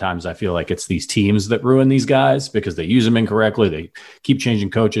a lot of times I feel like it's these teams that ruin these guys because they use them incorrectly. They keep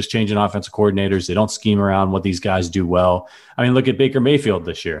changing coaches, changing offensive coordinators. They don't scheme around what these guys do well. I mean, look at Baker Mayfield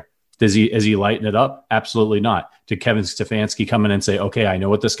this year. Is he lighten it up? Absolutely not. Did Kevin Stefanski come in and say, okay, I know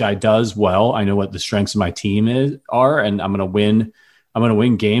what this guy does well. I know what the strengths of my team are, and I'm going to win. I'm going to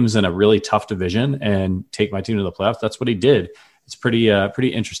win games in a really tough division and take my team to the playoffs. That's what he did. It's pretty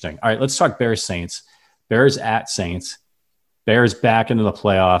interesting. All right, let's talk Bears Saints. Bears at Saints. Bears back into the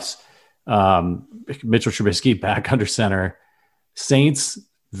playoffs. Mitchell Trubisky back under center. Saints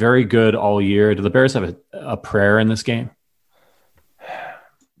very good all year. Do the Bears have a prayer in this game?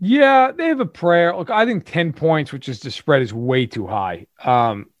 Yeah, they have a prayer. Look, I think 10 points, which is the spread, is way too high.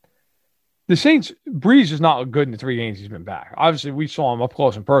 The Saints, Breeze is not good in the 3 games he's been back. Obviously, we saw him up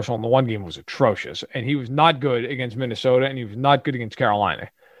close and personal, and the one game was atrocious. And he was not good against Minnesota, and he was not good against Carolina.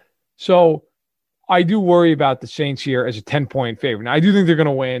 So I do worry about the Saints here as a 10-point favorite. Now, I do think they're going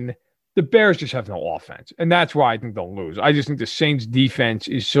to win. The Bears just have no offense, and that's why I think they'll lose. I just think the Saints' defense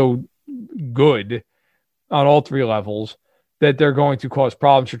is so good on all 3 levels that they're going to cause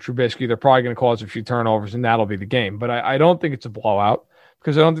problems for Trubisky. They're probably going to cause a few turnovers, and that'll be the game. But I don't think it's a blowout,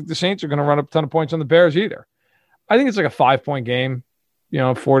 because I don't think the Saints are going to run up a ton of points on the Bears either. I think it's like a 5-point game,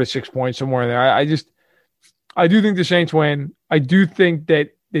 4 to 6 points, somewhere in there. I do think the Saints win. I do think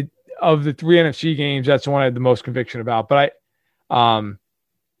that of the 3 NFC games, that's the one I had the most conviction about. But I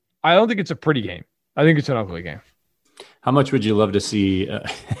don't think it's a pretty game. I think it's an ugly game. How much would you love to see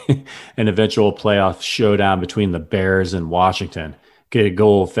an eventual playoff showdown between the Bears and Washington? Get a good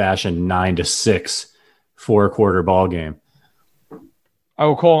old-fashioned 9-6 4-quarter ball game. I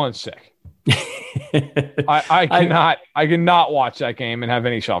will call in sick. I cannot watch that game and have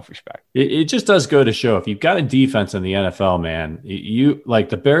any self-respect. It just does go to show if you've got a defense in the NFL, man, you like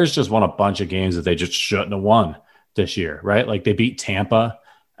the Bears just won a bunch of games that they just shouldn't have won this year, right? Like they beat Tampa.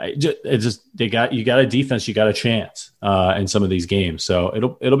 You got a defense, you got a chance in some of these games. So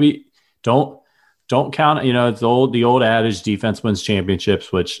it'll be don't count. It's the old adage, defense wins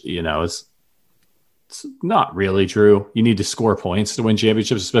championships, which is. It's not really true. You need to score points to win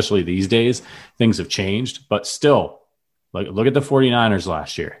championships, especially these days. Things have changed, but still, look at the 49ers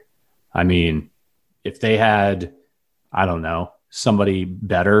last year. I mean, if they had, I don't know, somebody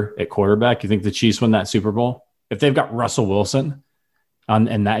better at quarterback, you think the Chiefs win that Super Bowl? If they've got Russell Wilson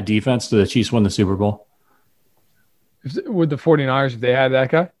in that defense, do the Chiefs win the Super Bowl? With the 49ers, if they had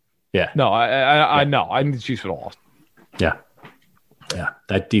that guy? Yeah. No, I know. I think the Chiefs would have lost. Yeah. Yeah,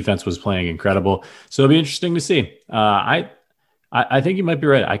 that defense was playing incredible. So it'll be interesting to see. I think you might be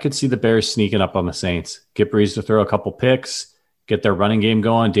right. I could see the Bears sneaking up on the Saints. Get Breeze to throw a couple picks, get their running game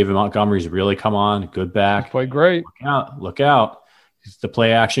going. David Montgomery's really come on. Good back. He's played great. Look out. The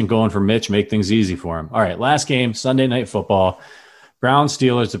play action going for Mitch, make things easy for him. All right, last game, Sunday Night Football. Browns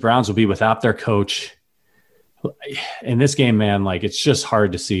Steelers. The Browns will be without their coach. In this game, man, like it's just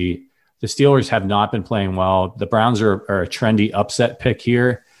hard to see. The Steelers have not been playing well. The Browns are a trendy upset pick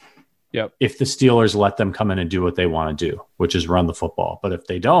here. Yep. If the Steelers let them come in and do what they want to do, which is run the football. But if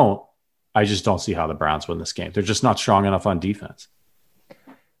they don't, I just don't see how the Browns win this game. They're just not strong enough on defense.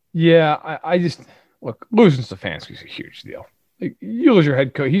 Yeah, I just look, losing Stefanski is a huge deal. Like, you lose your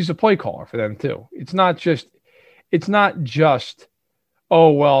head coach. He's a play caller for them too. It's not just,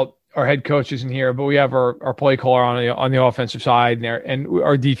 oh, well, our head coach isn't here, but we have our play caller on the offensive side and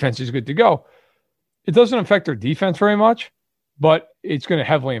our defense is good to go. It doesn't affect their defense very much, but it's going to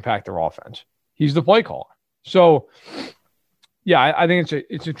heavily impact their offense. He's the play caller. So, yeah, I think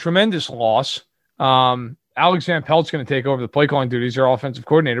it's a tremendous loss. Alex Van Pelt's going to take over the play calling duties, their offensive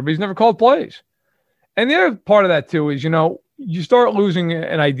coordinator, but he's never called plays. And the other part of that too is, you start losing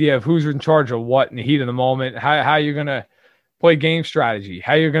an idea of who's in charge of what in the heat of the moment, how you're going to play game strategy,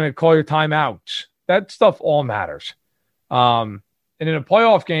 how you're going to call your timeouts. That stuff all matters. And in a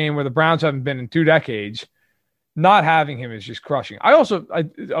playoff game where the Browns haven't been in 2 decades, not having him is just crushing.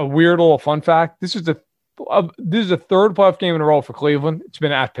 A weird little fun fact. This is the third playoff game in a row for Cleveland. It's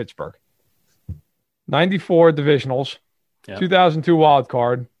been at Pittsburgh. 94 divisionals, yep. 2002 wild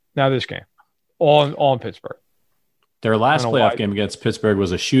card. Now this game, all in Pittsburgh. Their last playoff game against Pittsburgh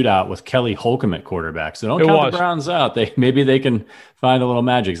was a shootout with Kelly Holcomb at quarterback. So don't count the Browns out. Maybe they can find a little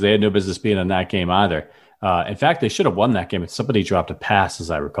magic. They had no business being in that game either. In fact, they should have won that game if somebody dropped a pass, as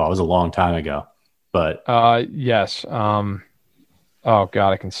I recall. It was a long time ago. But yes. Oh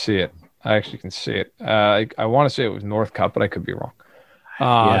God, I can see it. I actually can see it. I want to say it was Northcutt, but I could be wrong.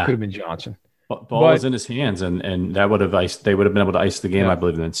 It could have been Johnson. Ball was in his hands, and that would have iced. They would have been able to ice the game, I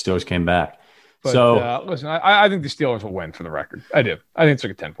believe, and then Steelers came back. But, listen, I think the Steelers will win for the record. I do. I think it's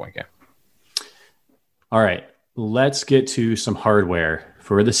like a 10-point game. All right, let's get to some hardware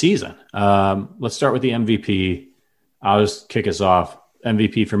for the season. Let's start with the MVP. I'll just kick us off.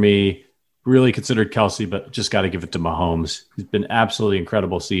 MVP for me, really considered Kelce, but just got to give it to Mahomes. He's been absolutely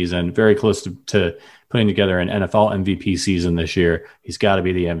incredible season, very close to putting together an NFL MVP season this year. He's got to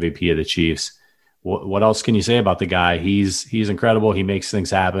be the MVP of the Chiefs. What else can you say about the guy? He's incredible. He makes things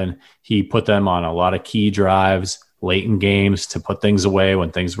happen. He put them on a lot of key drives late in games to put things away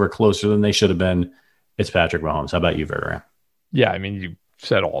when things were closer than they should have been. It's Patrick Mahomes. How about you, Verderam? Yeah, I mean, you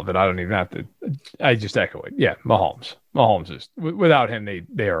said all of it. I don't even have to. I just echo it. Yeah, Mahomes. Mahomes is, without him,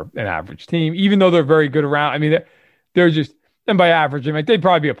 they are an average team, even though they're very good around. I mean, they're just, and by average, I mean, they'd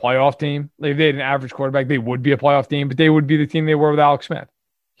probably be a playoff team. Like, if they had an average quarterback, they would be a playoff team, but they would be the team they were with Alex Smith.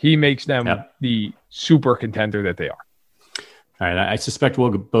 He makes them the super contender that they are. All right. I suspect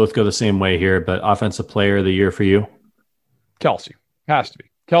we'll both go the same way here, but offensive player of the year for you? Kelce. Has to be.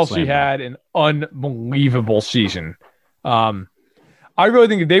 Kelce had an unbelievable season. I really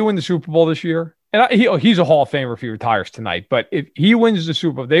think if they win the Super Bowl this year, and he's a Hall of Famer if he retires tonight, but if he wins the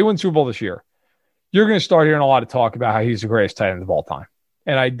Super Bowl, they win Super Bowl this year, you're going to start hearing a lot of talk about how he's the greatest tight end of all time.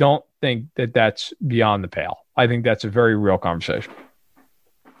 And I don't think that that's beyond the pale. I think that's a very real conversation.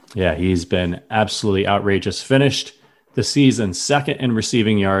 Yeah, he's been absolutely outrageous. Finished the season second in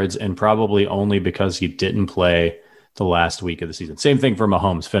receiving yards, and probably only because he didn't play the last week of the season. Same thing for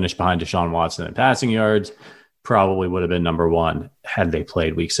Mahomes. Finished behind Deshaun Watson in passing yards. Probably would have been number one had they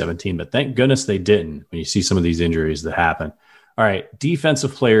played week 17, but thank goodness they didn't when you see some of these injuries that happen. All right,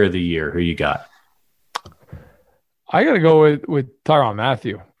 defensive player of the year. Who you got? I got to go with Tyrann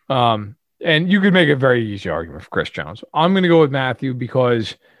Mathieu. And you could make a very easy argument for Chris Jones. I'm going to go with Mathieu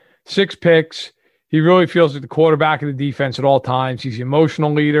because 6 picks. He really feels like the quarterback of the defense at all times. He's the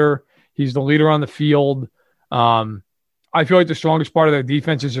emotional leader. He's the leader on the field. I feel like the strongest part of their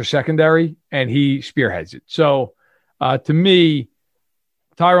defense is their secondary, and he spearheads it. So, to me,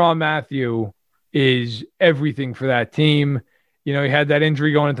 Tyrann Mathieu is everything for that team. He had that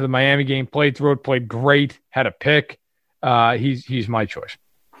injury going into the Miami game, played through it, played great, had a pick. He's my choice.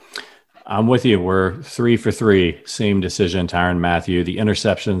 I'm with you. We're 3 for 3. Same decision, Tyrann Mathieu. The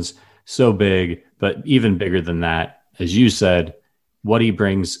interceptions, so big, but even bigger than that, as you said, what he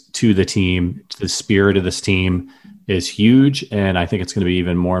brings to the team, to the spirit of this team is huge. And I think it's going to be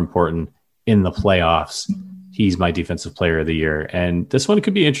even more important in the playoffs. He's my defensive player of the year. And this one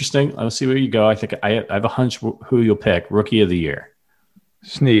could be interesting. Let's see where you go. I think I have a hunch who you'll pick. Rookie of the year.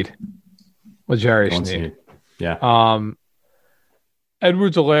 Snead. L'Jarius Sneed. Yeah.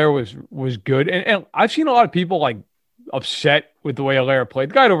 Edwards-Helaire was good. And I've seen a lot of people like upset with the way Helaire played.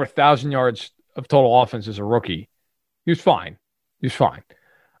 The guy had over 1,000 yards of total offense as a rookie. He was fine. He's fine.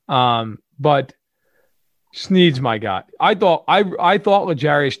 But Sneed's my guy. I thought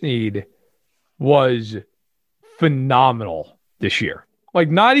L'Jarius Sneed was phenomenal this year. Like,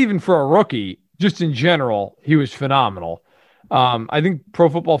 not even for a rookie, just in general, he was phenomenal. I think Pro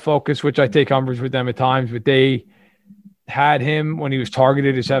Football Focus, which I take umbrage with them at times, but they had him when he was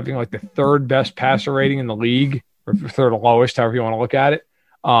targeted as having like the third best passer rating in the league, or third lowest, however you want to look at it.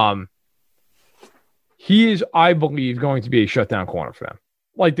 He is, I believe, going to be a shutdown corner for them.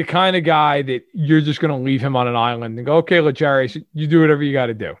 Like the kind of guy that you're just going to leave him on an island and go, okay, L'Jarius, you do whatever you got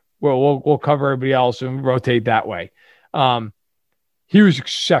to do. We'll cover everybody else and rotate that way. He was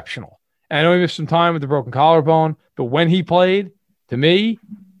exceptional. And I know he missed some time with the broken collarbone, but when he played, to me,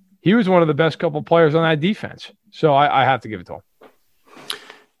 he was one of the best couple players on that defense. So I have to give it to him.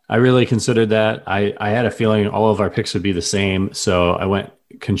 I really considered that. I had a feeling all of our picks would be the same. So I went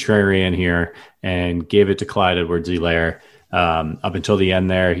contrarian here and gave it to Clyde Edwards-Helaire. Up until the end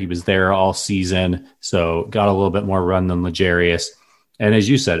there, he was there all season, so got a little bit more run than L'Jarius. And as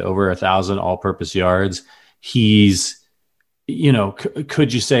you said, over 1,000 all-purpose yards. He's,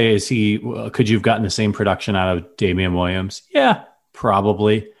 could you say, could you have gotten the same production out of Damian Williams? Yeah,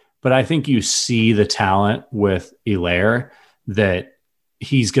 probably. But I think you see the talent with Helaire that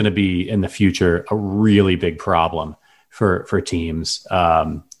he's going to be in the future a really big problem for teams.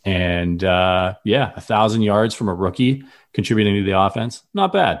 1,000 yards from a rookie contributing to the offense,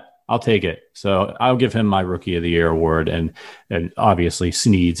 not bad. I'll take it. So I'll give him my Rookie of the Year award. And obviously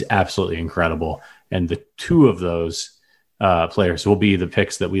Sneed's absolutely incredible. And the two of those players will be the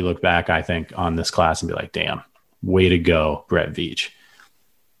picks that we look back, I think, on this class and be like, damn, way to go, Brett Veach.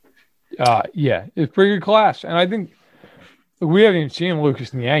 Yeah, it's a pretty good class. And I think we haven't even seen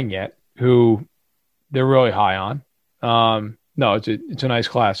Lucas Niang yet, who they're really high on. No, it's a nice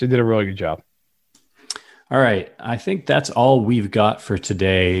class. They did a really good job. All right. I think that's all we've got for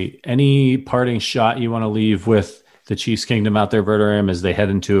today. Any parting shot you want to leave with the Chiefs Kingdom out there, Verderame, as they head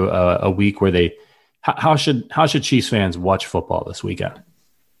into a week where how should Chiefs fans watch football this weekend?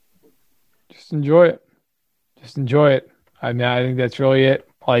 Just enjoy it. I mean, I think that's really it.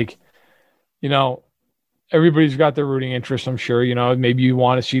 Like, everybody's got their rooting interest, I'm sure. Maybe you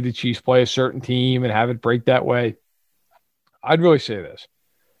want to see the Chiefs play a certain team and have it break that way. I'd really say this.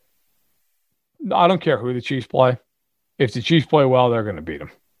 I don't care who the Chiefs play. If the Chiefs play well, they're going to beat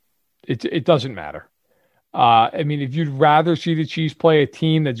them. It doesn't matter. I mean, if you'd rather see the Chiefs play a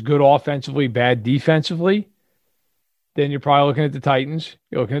team that's good offensively, bad defensively, then you're probably looking at the Titans.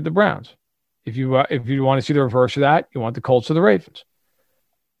 You're looking at the Browns. If you want to see the reverse of that, you want the Colts or the Ravens.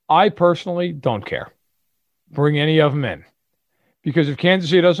 I personally don't care. Bring any of them in. Because if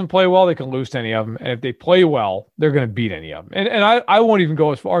Kansas City doesn't play well, they can lose to any of them. And if they play well, they're going to beat any of them. And I won't even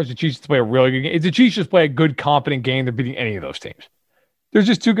go as far as the Chiefs to play a really good game. If the Chiefs just play a good, competent game, they're beating any of those teams. They're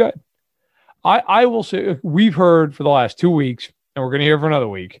just too good. I will say, we've heard for the last 2 weeks, and we're going to hear for another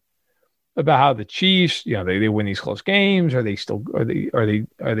week, about how the Chiefs, they win these close games. Are they still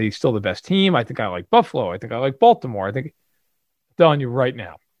the best team? I think I like Buffalo. I think I like Baltimore. I'm telling you right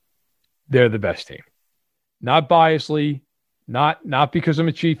now, they're the best team. Not biasly. Not because I'm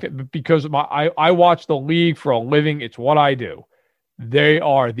a Chief, but because I watch the league for a living. It's what I do. They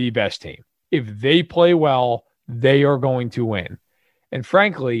are the best team. If they play well, they are going to win. And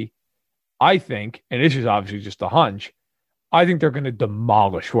frankly, I think, and this is obviously just a hunch, I think they're going to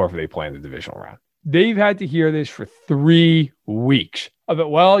demolish whoever they play in the divisional round. They've had to hear this for 3 weeks. Are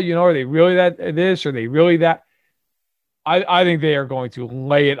they really this? Are they really that? I think they are going to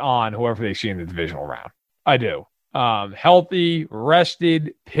lay it on whoever they see in the divisional round. I do. Healthy,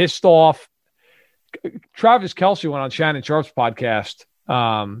 rested, pissed off. Travis Kelce went on Shannon Sharp's podcast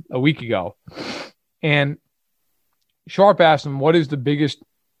a week ago, and Sharp asked him, what is the biggest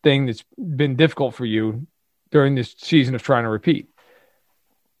thing that's been difficult for you during this season of trying to repeat?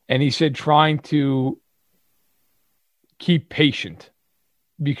 And he said, trying to keep patient,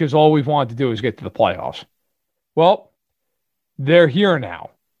 because all we've wanted to do is get to the playoffs. Well, they're here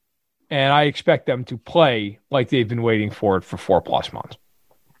now. And I expect them to play like they've been waiting for it for 4+ months.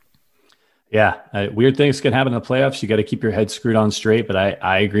 Yeah. Weird things can happen in the playoffs. You got to keep your head screwed on straight. But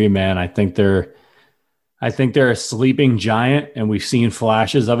I agree, man. I think they're a sleeping giant, and we've seen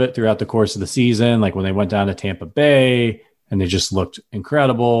flashes of it throughout the course of the season. Like when they went down to Tampa Bay and they just looked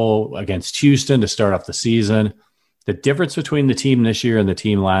incredible against Houston to start off the season. The difference between the team this year and the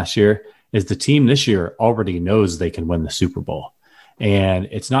team last year is the team this year already knows they can win the Super Bowl. And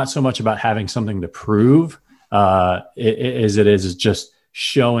it's not so much about having something to prove as it is just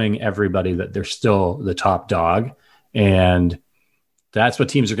showing everybody that they're still the top dog. And that's what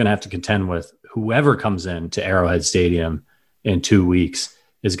teams are going to have to contend with. Whoever comes in to Arrowhead Stadium in 2 weeks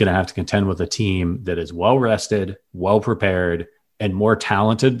is going to have to contend with a team that is well rested, well prepared, and more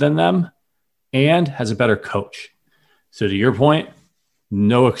talented than them, and has a better coach. So to your point,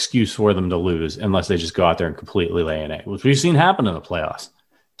 no excuse for them to lose unless they just go out there and completely lay an egg, which we've seen happen in the playoffs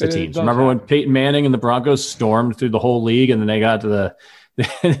to teams. Remember when Peyton Manning and the Broncos stormed through the whole league, and then they got to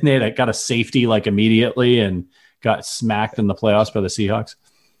they got a safety like immediately and got smacked in the playoffs by the Seahawks?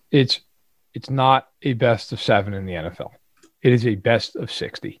 It's not a best of 7 in the NFL. It is a best of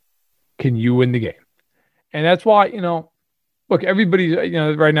 60. Can you win the game? And that's why, look, everybody's,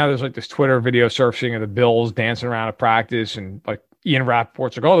 right now there's like this Twitter video surfing of the Bills dancing around at practice, and like Ian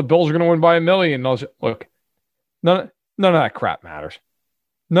Rappaport's like, oh, the Bills are going to win by 1 million. Look, none of that crap matters.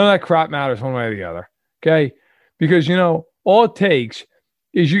 None of that crap matters one way or the other. Okay? Because, all it takes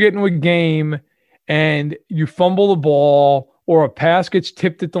is you get into a game and you fumble the ball, or a pass gets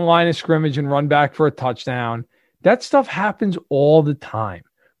tipped at the line of scrimmage and run back for a touchdown. That stuff happens all the time.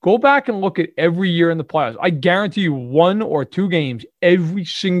 Go back and look at every year in the playoffs. I guarantee you 1 or 2 games every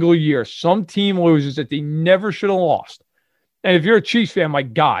single year, some team loses that they never should have lost. And if you're a Chiefs fan, my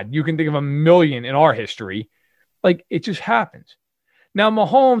God, you can think of 1 million in our history. Like, it just happens. Now,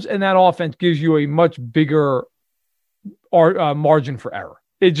 Mahomes and that offense gives you a much bigger margin for error.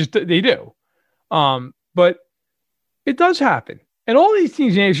 They do. But it does happen. And all these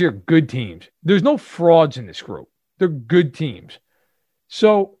teams in Asia are good teams. There's no frauds in this group. They're good teams.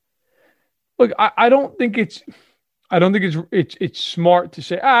 So, look, I don't think it's smart to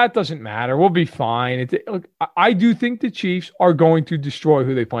say, it doesn't matter. We'll be fine. Look, I do think the Chiefs are going to destroy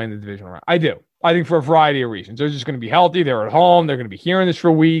who they play in the division round. I do. I think for a variety of reasons. They're just going to be healthy. They're at home. They're going to be hearing this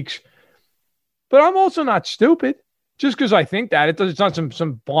for weeks. But I'm also not stupid. Just because I think that, it's not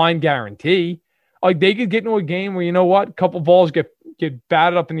some blind guarantee. Like, they could get into a game where, a couple balls get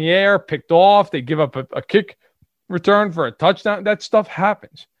batted up in the air, picked off. They give up a kick return for a touchdown. That stuff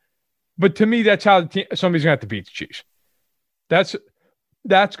happens. But to me, that's how somebody's going to have to beat the Chiefs. That's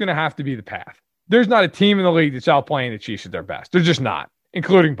going to have to be the path. There's not a team in the league that's outplaying the Chiefs at their best. They're just not,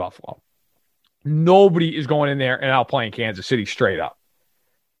 including Buffalo. Nobody is going in there and outplaying Kansas City straight up.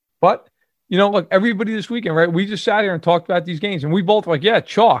 But, look, everybody this weekend, right? We just sat here and talked about these games, and we both were like, yeah,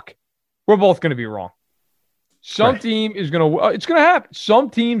 chalk. We're both going to be wrong. Some team is going to, it's going to happen. Some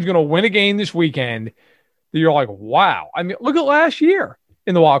team's going to win a game this weekend that you're like, wow. I mean, look at last year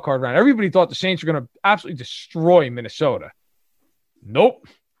in the wild card round. Everybody thought the Saints were going to absolutely destroy Minnesota. Nope.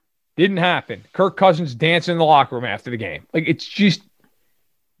 Didn't happen. Kirk Cousins dancing in the locker room after the game. Like, it's just,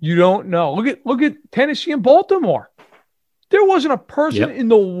 you don't know. Look at Tennessee and Baltimore. There wasn't a person in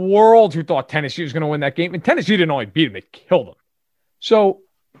the world who thought Tennessee was going to win that game. And Tennessee didn't only beat them, they killed them. So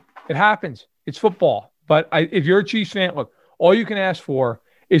it happens. It's football. But if you're a Chiefs fan, look, all you can ask for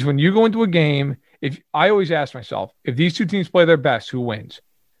is when you go into a game, I always ask myself, if these two teams play their best, who wins?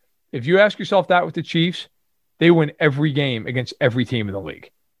 If you ask yourself that with the Chiefs, they win every game against every team in the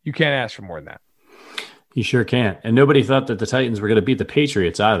league. You can't ask for more than that. You sure can't. And nobody thought that the Titans were going to beat the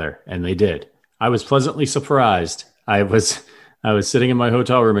Patriots either, and they did. I was pleasantly surprised. I was sitting in my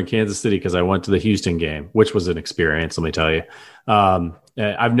hotel room in Kansas City because I went to the Houston game, which was an experience, let me tell you.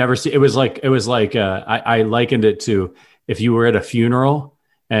 I've never seen, it was like I likened it to if you were at a funeral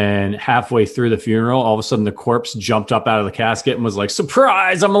and halfway through the funeral, all of a sudden the corpse jumped up out of the casket and was like,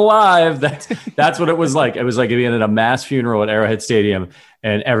 surprise, I'm alive. That's what it was like. It was like being at a mass funeral at Arrowhead Stadium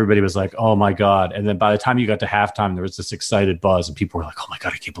and everybody was like, oh my God. And then by the time you got to halftime, there was this excited buzz and people were like, oh my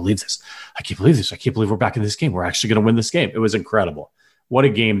God, I can't believe this. I can't believe this. I can't believe we're back in this game. We're actually going to win this game. It was incredible. What a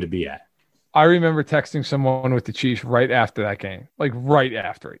game to be at. I remember texting someone with the Chiefs right after that game, like right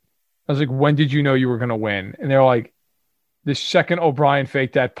after it. I was like, when did you know you were going to win? And they're like, the second O'Brien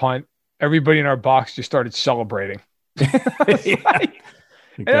faked that punt, everybody in our box just started celebrating. And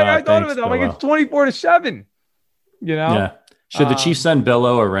I thought of it, I'm like, it's 24-7, Yeah. Should the Chiefs send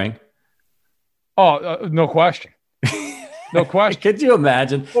Billo a ring? Oh, no question. No question. Could you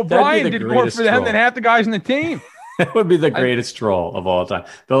imagine? O'Brien did more for them than half the guys in the team. That would be the greatest troll of all time.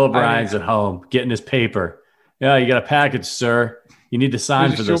 Bill O'Brien's at home getting his paper. Yeah, you got a package, sir. You need to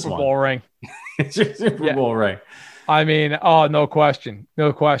sign for this Super Bowl ring. It's your Super Bowl ring. I mean, no question.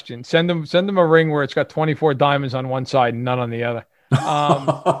 No question. Send them a ring where it's got 24 diamonds on one side and none on the other.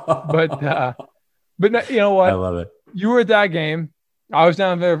 But you know what? I love it. You were at that game. I was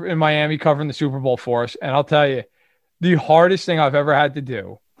down there in Miami covering the Super Bowl for us. And I'll tell you, the hardest thing I've ever had to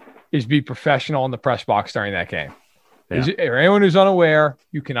do is be professional in the press box during that game. Yeah. For anyone who's unaware,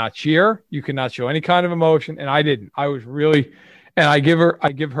 you cannot cheer. You cannot show any kind of emotion. And I didn't. I was really, and I give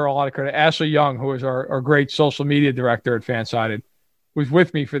her a lot of credit. Ashley Young, who is our great social media director at Fansided, was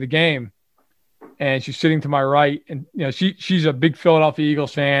with me for the game. and she's sitting to my right. And, she's a big Philadelphia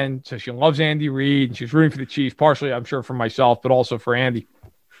Eagles fan, so she loves Andy Reid, and she's rooting for the Chiefs, partially, I'm sure, for myself, but also for Andy.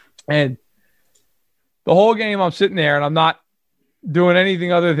 And the whole game, I'm sitting there, and I'm not doing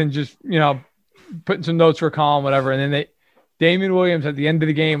anything other than just, putting some notes for a column, whatever. And then Damian Williams at the end of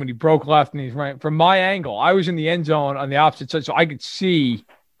the game, when he broke left and he's right, from my angle, I was in the end zone on the opposite side, so I could see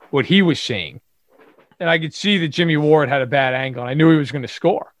what he was seeing. And I could see that Jimmy Ward had a bad angle, and I knew he was going to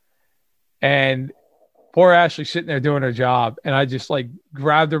score. And poor Ashley sitting there doing her job, and I just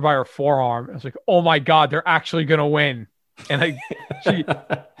grabbed her by her forearm. I was like, "Oh my God, they're actually going to win!" And I think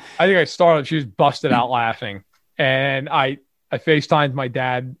I started. She was busted out laughing, and I FaceTimed my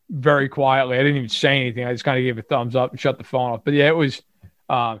dad very quietly. I didn't even say anything. I just kind of gave a thumbs up and shut the phone off. But yeah, it was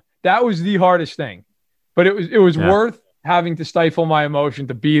that was the hardest thing, but it was worth having to stifle my emotion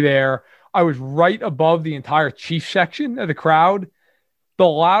to be there. I was right above the entire Chiefs section of the crowd. The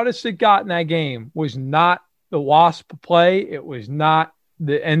loudest it got in that game was not the Wasp play. It was not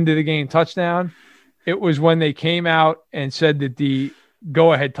the end of the game touchdown. It was when they came out and said that the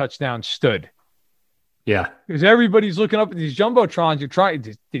go-ahead touchdown stood. Yeah. Because everybody's looking up at these Jumbotrons. You're trying,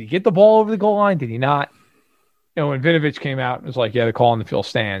 did he get the ball over the goal line? Did he not? When Vinovich came out, it was like, yeah, the call on the field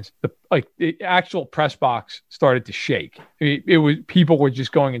stands. The actual press box started to shake. People were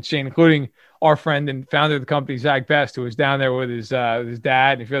just going insane, including our friend and founder of the company, Zach Best, who was down there with his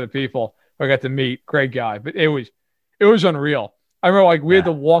dad and a few other people who I got to meet. Great guy. But it was unreal. I remember we had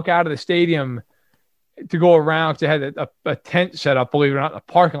to walk out of the stadium to go around, because they had a tent set up, believe it or not, in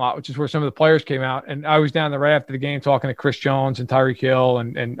the parking lot, which is where some of the players came out. And I was down there right after the game talking to Chris Jones and Tyreek Hill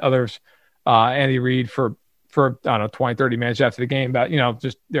and others, Andy Reid for I don't know, 20, 30 minutes after the game about,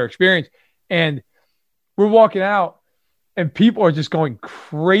 just their experience. And we're walking out, and people are just going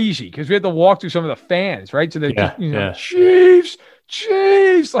crazy because we had to walk through some of the fans, right? So they're Chiefs.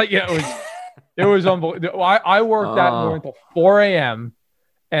 It was unbelievable. I worked that morning until 4 a.m.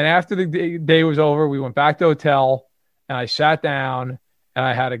 And after the day was over, we went back to the hotel, and I sat down, and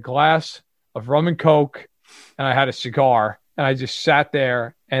I had a glass of rum and Coke, and I had a cigar, and I just sat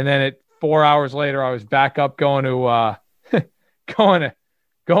there. And then 4 hours later, I was back up going home, going to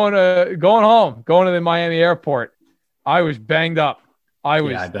the Miami airport. I was banged up. I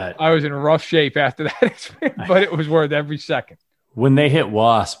was in rough shape after that experience, but it was worth every second. When they hit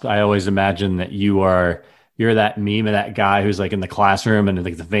Wasp, I always imagine that you're that meme of that guy who's in the classroom and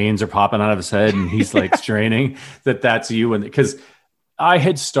the veins are popping out of his head and he's straining. That's you. And because I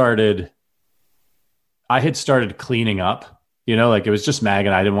had started cleaning up, it was just Mag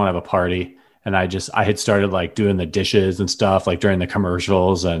and I didn't want to have a party. And I had started doing the dishes and stuff during the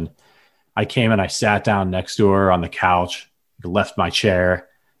commercials. And I came and I sat down next to her on the couch, left my chair,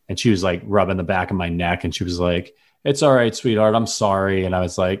 and she was rubbing the back of my neck. And she was like, "It's all right, sweetheart. I'm sorry." And I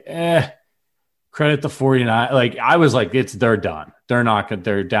was like, credit the 49. I was like, they're done.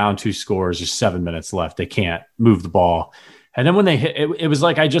 They're down 2 scores. There's 7 minutes left. They can't move the ball. And then when they hit, it was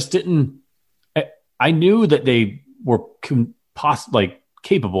I just didn't, I knew that they were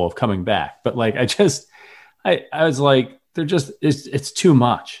capable of coming back, but I was like, they're just, it's too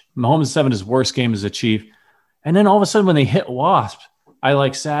much. Mahomes 7, his worst game as a Chief. And then all of a sudden when they hit Wasp,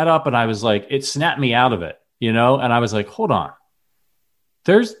 I sat up and I was like, it snapped me out of it, and I was like, hold on,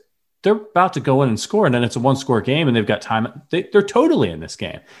 they're about to go in and score, and then it's a 1-score game, and they've got time. They're totally in this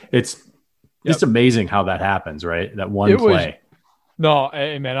game. It's just amazing how that happens, right? That one play. No,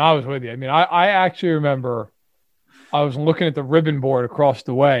 hey, man, I was with you. I mean, I actually remember I was looking at the ribbon board across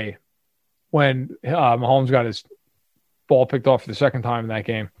the way when Mahomes got his ball picked off for the second time in that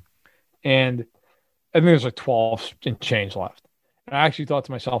game, and I think there's 12 and change left. And I actually thought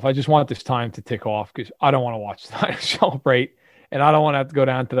to myself, I just want this time to tick off because I don't want to watch the Niners celebrate. And I don't want to have to go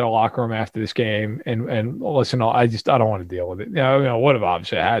down to their locker room after this game and listen. I don't want to deal with it. Would have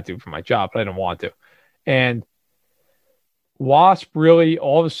obviously I had to for my job, but I didn't want to. And Wasp really,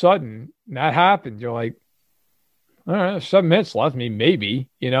 all of a sudden, that happened. You're like, all right, there's 7 minutes left. Maybe,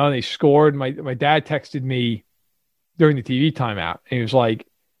 and they scored. My dad texted me during the TV timeout, and he was like,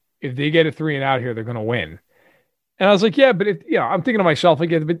 if they get a 3 and out here, they're going to win. And I was like, yeah, but I'm thinking to myself,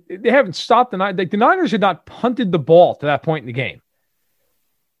 again, but they haven't stopped the Niners. The Niners had not punted the ball to that point in the game.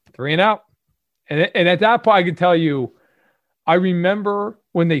 3 and out. And at that point, I can tell you, I remember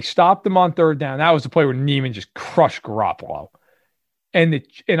when they stopped them on 3rd down. That was the play where Neiman just crushed Garoppolo. And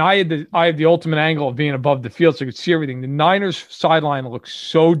I had the ultimate angle of being above the field so I could see everything. The Niners sideline looked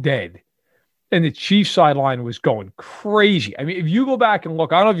so dead. And the Chiefs sideline was going crazy. I mean, if you go back and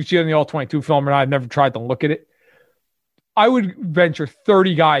look, I don't know if you see it in the All-22 film or not. I've never tried to look at it. I would venture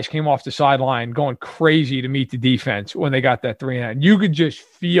 30 guys came off the sideline going crazy to meet the defense when they got that 3-and-out. You could just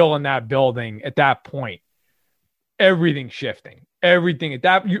feel in that building at that point, everything shifting. Everything at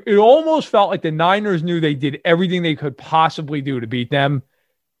that, it almost felt like the Niners knew they did everything they could possibly do to beat them.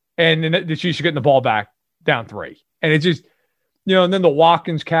 And then the Chiefs are getting the ball back down 3. And it just, and then the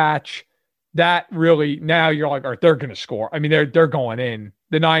Watkins catch, that really, now you're like, all right, they're going to score. I mean, they're going in.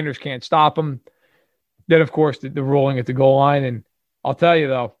 The Niners can't stop them. Then, of course, the rolling at the goal line. And I'll tell you,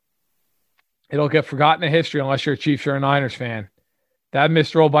 though, it'll get forgotten in history unless you're a Chiefs or a Niners fan. That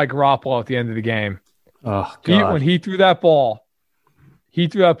missed throw by Garoppolo at the end of the game. Oh, God. When he threw that ball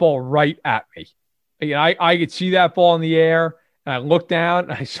right at me. I could see that ball in the air, and I looked down,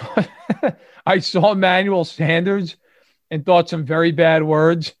 and I saw Emmanuel Sanders and thought some very bad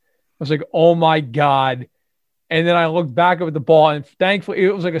words. I was like, oh, my God. And then I looked back at the ball, and thankfully,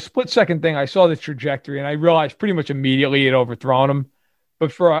 it was like a split-second thing. I saw the trajectory, and I realized pretty much immediately it overthrown him.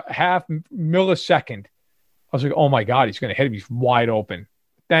 But for a half millisecond, I was like, oh, my God, he's going to hit him. He's wide open.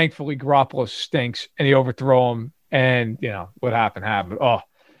 Thankfully, Garoppolo stinks, and he overthrew him. And, what happened. Oh,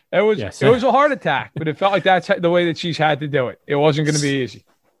 it was a heart attack, but it felt like that's the way that Chiefs had to do it. It wasn't going to be easy.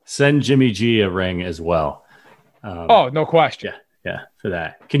 Send Jimmy G a ring as well. No question. Yeah, for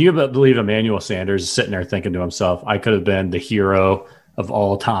that. Can you believe Emmanuel Sanders is sitting there thinking to himself, I could have been the hero of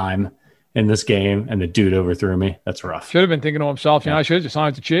all time in this game, and the dude overthrew me? That's rough. Should have been thinking to himself, I should have just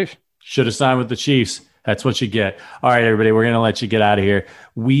signed with the Chiefs. Should have signed with the Chiefs. That's what you get. All right, everybody, we're going to let you get out of here.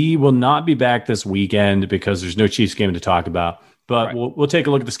 We will not be back this weekend because there's no Chiefs game to talk about. But right. we'll take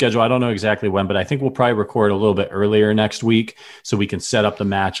a look at the schedule. I don't know exactly when, but I think we'll probably record a little bit earlier next week so we can set up the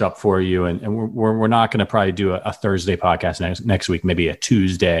matchup for you. And we're not going to probably do a Thursday podcast next week, maybe a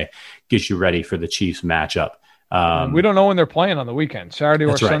Tuesday, get you ready for the Chiefs matchup. We don't know when they're playing on the weekend, Saturday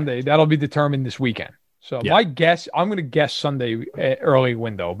or Sunday. Right. That'll be determined this weekend. So my guess, I'm going to guess Sunday early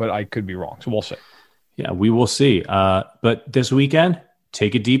window, but I could be wrong. So we'll see. Yeah, we will see. But this weekend,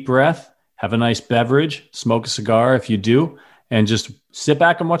 take a deep breath, have a nice beverage, smoke a cigar if you do, and just sit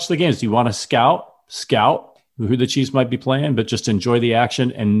back and watch the games. Do you want to scout who the Chiefs might be playing, but just enjoy the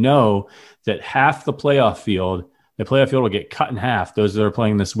action and know that half the playoff field will get cut in half, those that are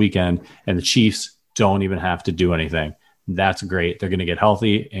playing this weekend, and the Chiefs don't even have to do anything. That's great. They're going to get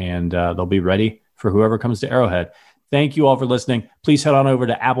healthy, and they'll be ready for whoever comes to Arrowhead. Thank you all for listening. Please head on over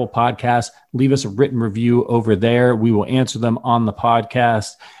to Apple Podcasts. Leave us a written review over there. We will answer them on the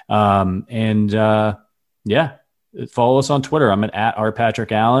podcast. Follow us on Twitter. I'm at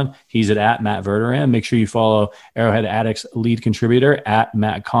 @RPatrickAllen. He's at Matt Verderam. Make sure you follow Arrowhead Addict's lead contributor at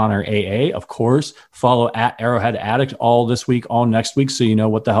Matt Connor AA. Of course, follow at Arrowhead Addict all this week, all next week, so you know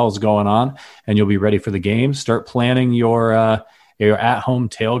what the hell is going on and you'll be ready for the game. Start planning your at-home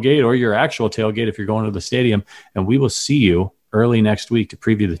tailgate or your actual tailgate if you're going to the stadium. And we will see you early next week to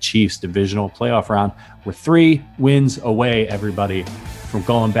preview the Chiefs divisional playoff round. We're 3 wins away, everybody, from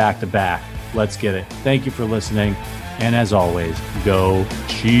going back-to-back. Let's get it. Thank you for listening. And as always, go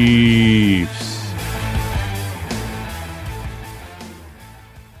Chiefs.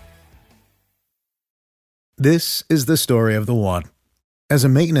 This is the story of the one. As a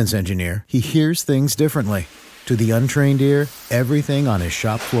maintenance engineer, he hears things differently. To the untrained ear, everything on his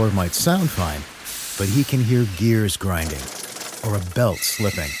shop floor might sound fine, but he can hear gears grinding or a belt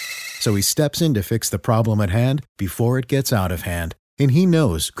slipping. So he steps in to fix the problem at hand before it gets out of hand. And he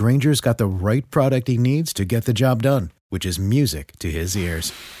knows Grainger's got the right product he needs to get the job done, which is music to his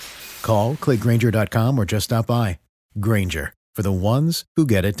ears. Call, click Grainger.com, or just stop by. Grainger, for the ones who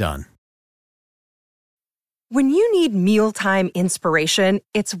get it done. When you need mealtime inspiration,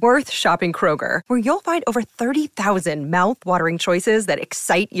 it's worth shopping Kroger, where you'll find over 30,000 mouth-watering choices that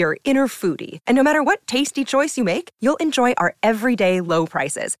excite your inner foodie. And no matter what tasty choice you make, you'll enjoy our everyday low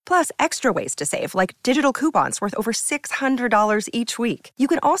prices, plus extra ways to save, like digital coupons worth over $600 each week. You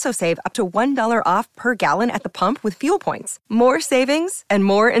can also save up to $1 off per gallon at the pump with fuel points. More savings and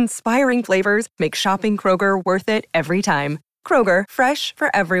more inspiring flavors make shopping Kroger worth it every time. Kroger, fresh for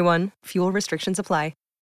everyone. Fuel restrictions apply.